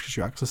 £5 a month gives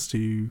you access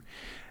to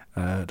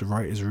the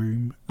writer's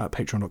room at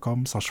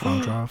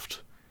patreon.com/FinalDraft.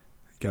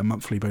 Get a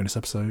monthly bonus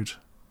episode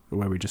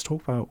where we just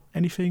talk about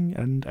anything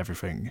and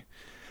everything.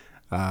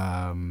 What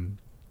are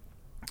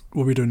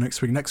we doing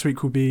next week? Next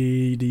week will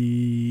be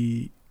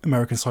the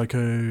American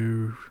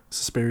Psycho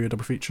Suspiria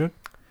double feature.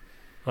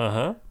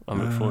 I'm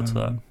looking forward to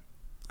that.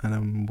 And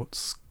then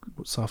what's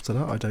after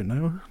that? I don't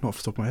know. Not off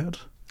the top of my head.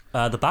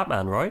 The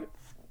Batman, right?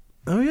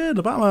 Oh yeah,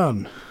 the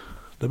Batman.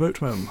 The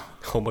Boatman.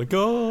 Oh my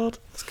god.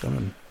 It's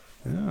coming.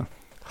 Yeah.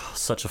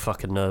 Such a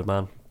fucking nerd,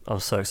 man. I'm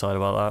so excited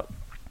about that.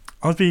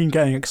 I've been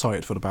getting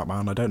excited for the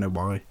Batman. I don't know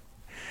why.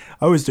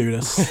 I always do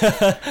this with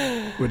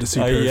the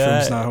superhero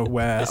films now,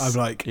 where I'm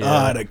like,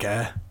 I don't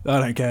care.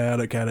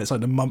 It's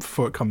like the month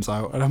before it comes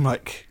out, and I'm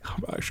like,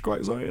 I'm actually quite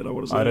excited. I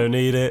want to see I don't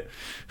need it.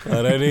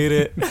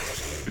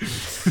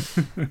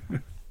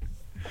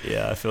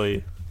 Yeah, I feel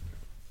you.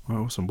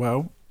 Well, awesome.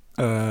 Well,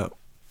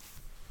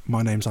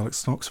 my name's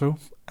Alex Knoxville,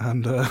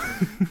 and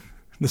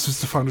this was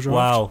the Final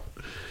Draft.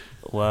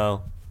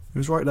 Wow. It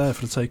was right there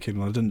for the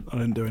taking. I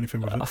didn't do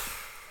anything with it.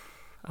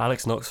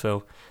 Alex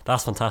Knoxville,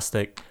 that's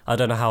fantastic. I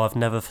don't know how I've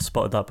never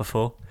spotted that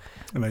before.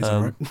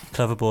 Amazing, right?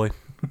 Clever boy.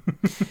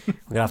 We're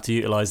gonna have to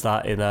utilise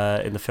that in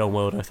the film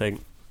world, I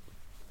think.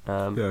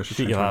 You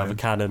think you'll have a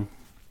canon,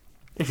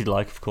 if you'd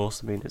like, of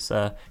course. I mean, it's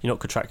you're not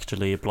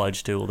contractually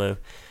obliged to, although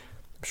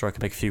I'm sure I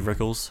can make a few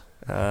wriggles.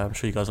 I'm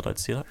sure you guys would like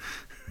to see that.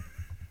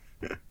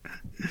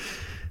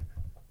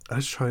 I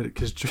just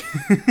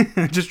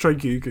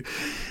tried Google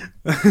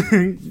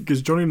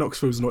because Johnny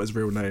Knoxville's not his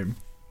real name.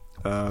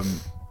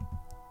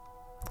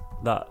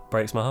 That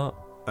breaks my heart.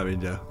 I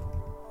mean, yeah,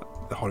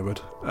 Hollywood.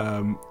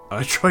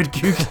 I tried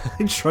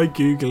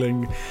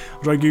googling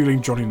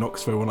Johnny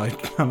Knoxville, and I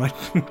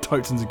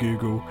typed into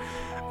Google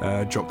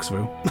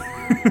Jocksville.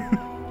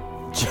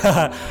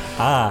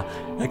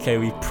 Okay,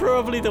 we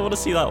probably don't want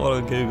to see that one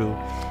on Google.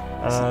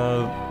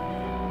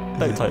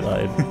 Don't type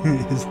that in.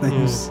 His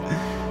name's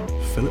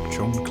Philip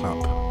John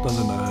Clapp.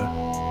 Doesn't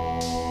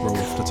roll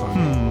off the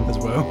tongue as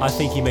well. I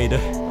think he made the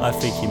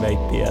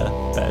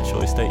better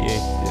choice, don't you?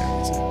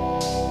 Yeah, he did.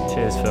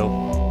 Cheers, Phil.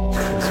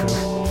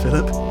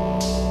 Philip.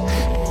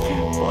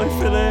 Bye,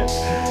 Philip.